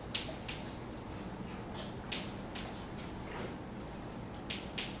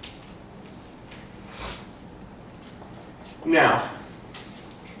 Now,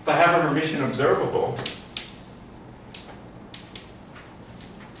 if I have a Hermitian observable,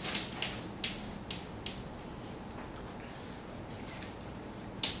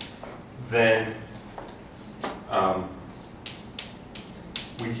 then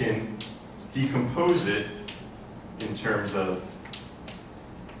we can decompose it in terms of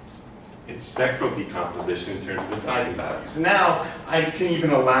its spectral decomposition in terms of its eigenvalues. Now, I can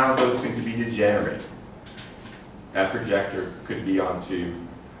even allow those things to be degenerate. That projector could be onto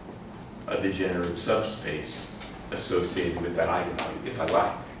a degenerate subspace associated with that eigenvalue, if I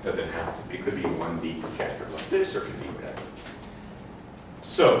like. It doesn't have to be. It could be a 1D projector like this, or it could be whatever.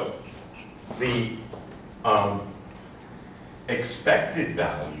 So, the expected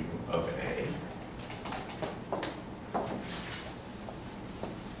value of A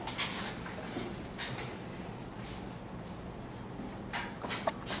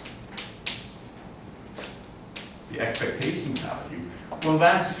the expectation value, well,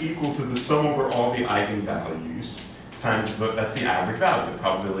 that's equal to the sum over all the eigenvalues times that's the average value, the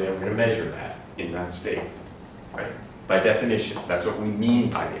probability I'm going to measure that in that state, right? By definition, that's what we mean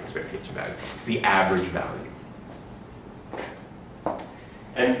by the expectation value. It's the average value.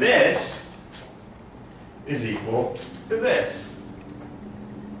 And this is equal to this.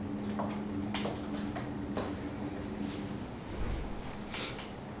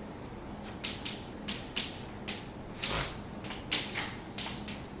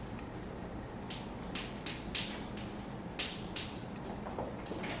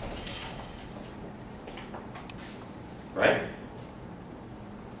 Right?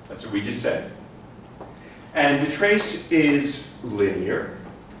 That's what we just said. And the trace is linear.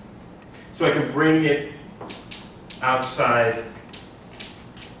 So I can bring it outside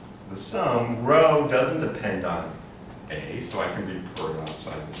the sum. Rho doesn't depend on A, so I can be put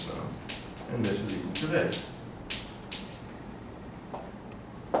outside the sum. And this is equal to this.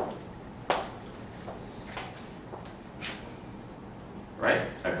 Right?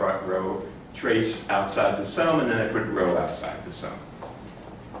 I brought rho trace outside the sum, and then I put rho outside the sum.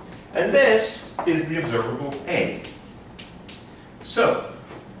 And this is the observable A. So,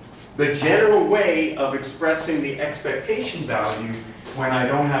 the general way of expressing the expectation value when I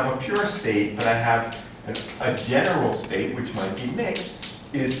don't have a pure state, but I have a general state, which might be mixed,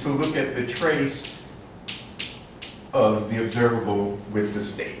 is to look at the trace of the observable with the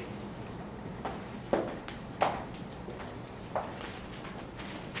state.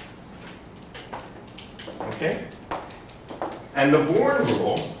 Okay? And the Born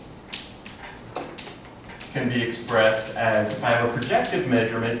rule can be expressed as, if I have a projective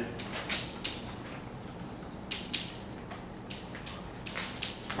measurement,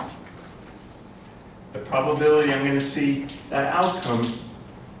 the probability I'm going to see that outcome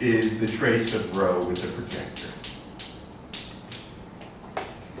is the trace of rho with the projector.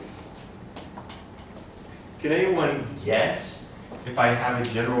 Can anyone guess if I have a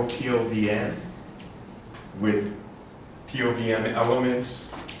general POVM with POVM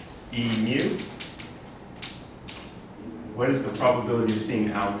elements E mu? What is the probability of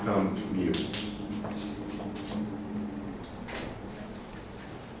seeing outcome mu?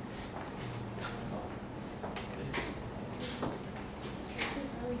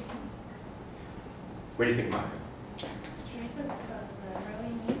 What do you think, Maya? Trace of rho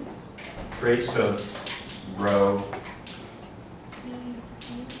in mu? Trace of rho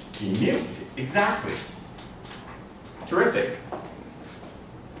E mu. Exactly. Terrific.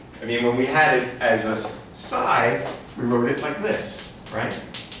 I mean, when we had it as a psi, we wrote it like this, right?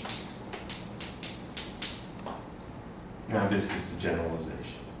 Now this is the generalization.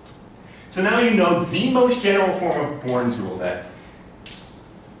 So now you know the most general form of Born's rule, that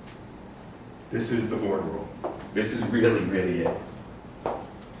this is the Born rule. This is really, really it.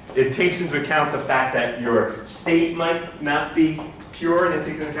 It takes into account the fact that your state might not be pure, and it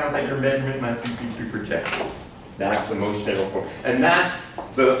takes into account that your measurement might be projected. That's the most general form. And that's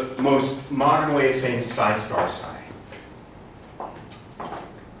the most modern way of saying psi star psi,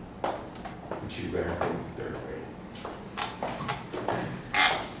 which you learned in third grade.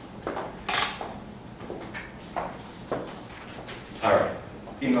 All right.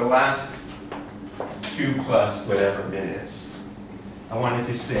 In the last 2+ whatever minutes, I wanted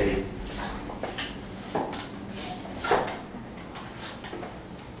to say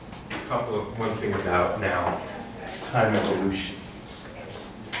one thing about now time evolution.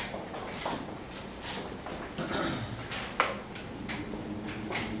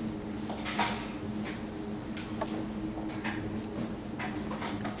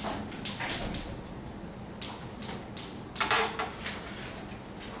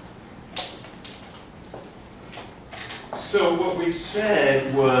 So what we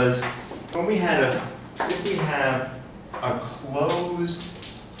said was, when we had if we have a closed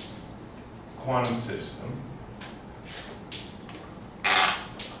quantum system,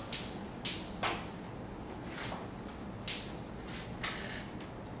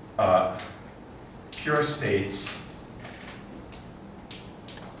 pure states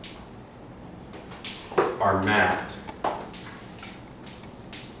are mapped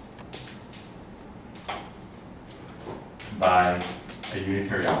by a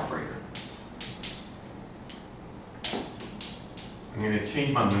unitary operator. I'm going to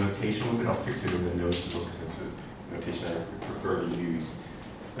change my notation a little bit. I'll fix it in the notes because that's a notation I prefer to use.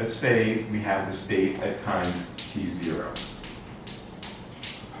 Let's say we have the state at time t0.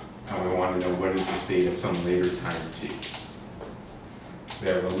 And we want to know what is the state at some later time t.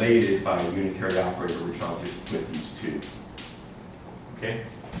 They're related by a unitary operator, which I'll just split these two. Okay?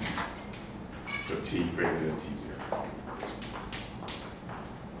 So t greater than t0.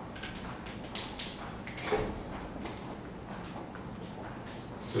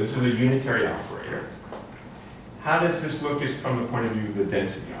 So this is a unitary operator. How does this look just from the point of view of the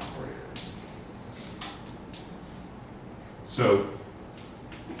density operator? So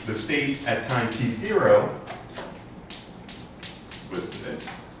the state at time t0 was this.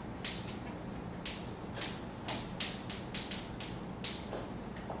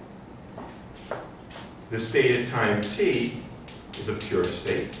 The state at time t is a pure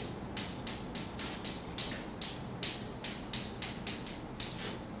state.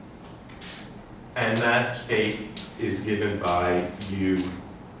 And that state is given by u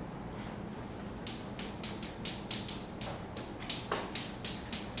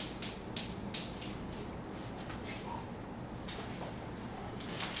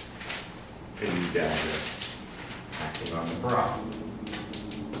and u dagger acting on the bra.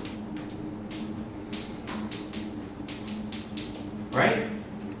 Right?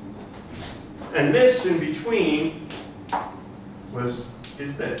 And this in between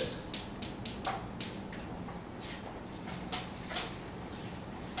is this.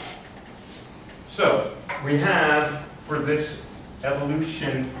 So we have, for this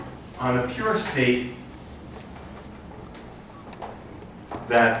evolution on a pure state,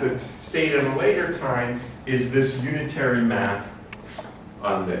 that the state at a later time is this unitary map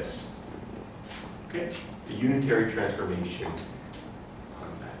on this. Okay? A unitary transformation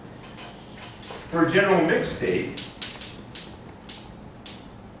on that. For a general mixed state,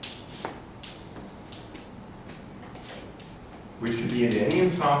 which could be in any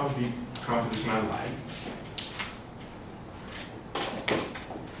ensemble composition I like,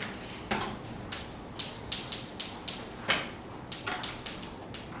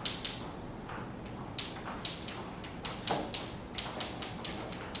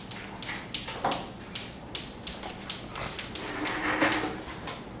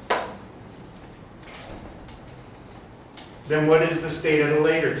 then what is the state at a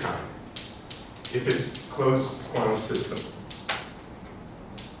later time, if it's a closed quantum system?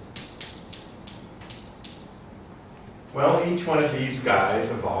 Well, each one of these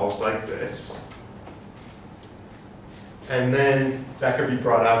guys evolves like this. And then that could be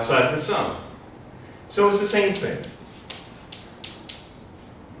brought outside the sum. So it's the same thing.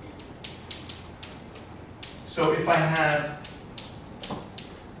 So if I have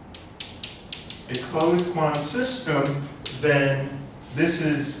a closed quantum system, then this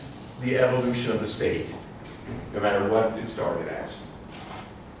is the evolution of the state, no matter what it started as.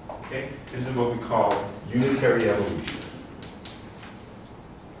 Okay? This is what we call unitary evolution.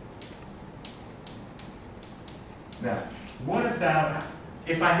 Now, what about,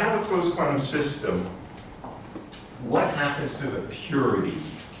 if I have a closed quantum system, what happens to the purity?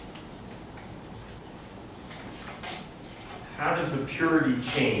 How does the purity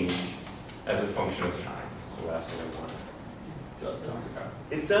change as a function of time? That's the last thing I want.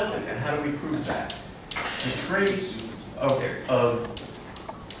 It doesn't, and how do we prove that? The trace of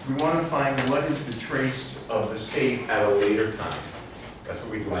we want to find what is the trace of the state at a later time. That's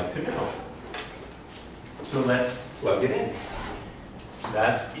what we'd like to know. So let's plug it in.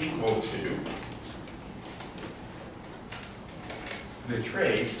 That's equal to the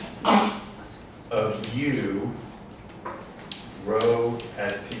trace of u rho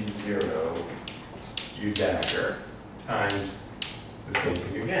at t0 u dagger times the same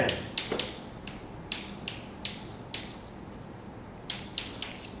thing again.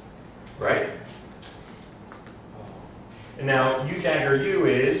 Right? And now u dagger u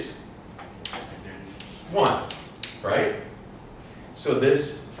is 1, right? So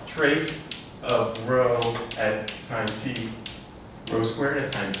this trace of rho at time t, rho squared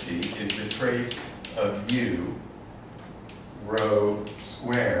at time t, is the trace of u rho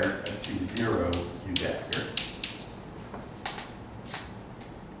squared at t0 u dagger.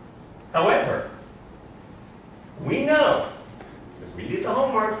 However, we know, because we did the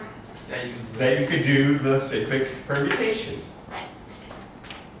homework, that you could do the cyclic permutation,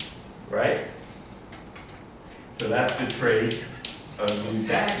 right? So that's the trace of u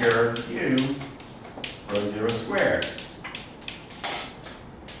dagger u rho 0 squared.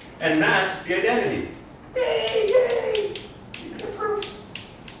 And that's the identity. Yay, yay! You can prove.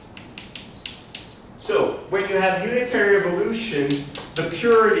 So when you have unitary evolution, the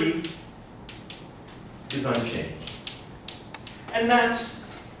purity is unchanged. And that's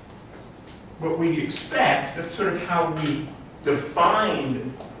what we expect. That's sort of how we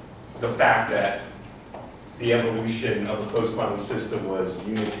defined the fact that the evolution of a closed quantum system was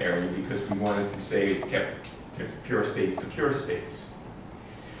unitary, because we wanted to say it kept pure states to pure states.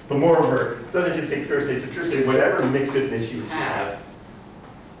 But moreover, it doesn't just say pure states to pure states. Whatever mixedness you have,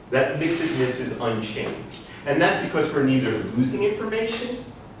 that mixedness is unchanged. And that's because we're neither losing information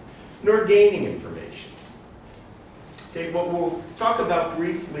nor gaining information. Okay, what we'll talk about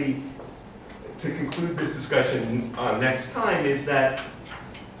briefly to conclude this discussion next time is that,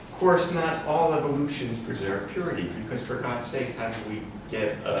 of course, not all evolutions preserve purity, because for God's sakes, how do we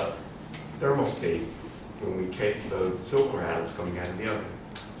get a thermal state when we take the silver atoms coming out of the oven?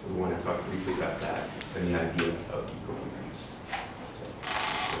 So we want to talk briefly about that and the idea of equilibriums.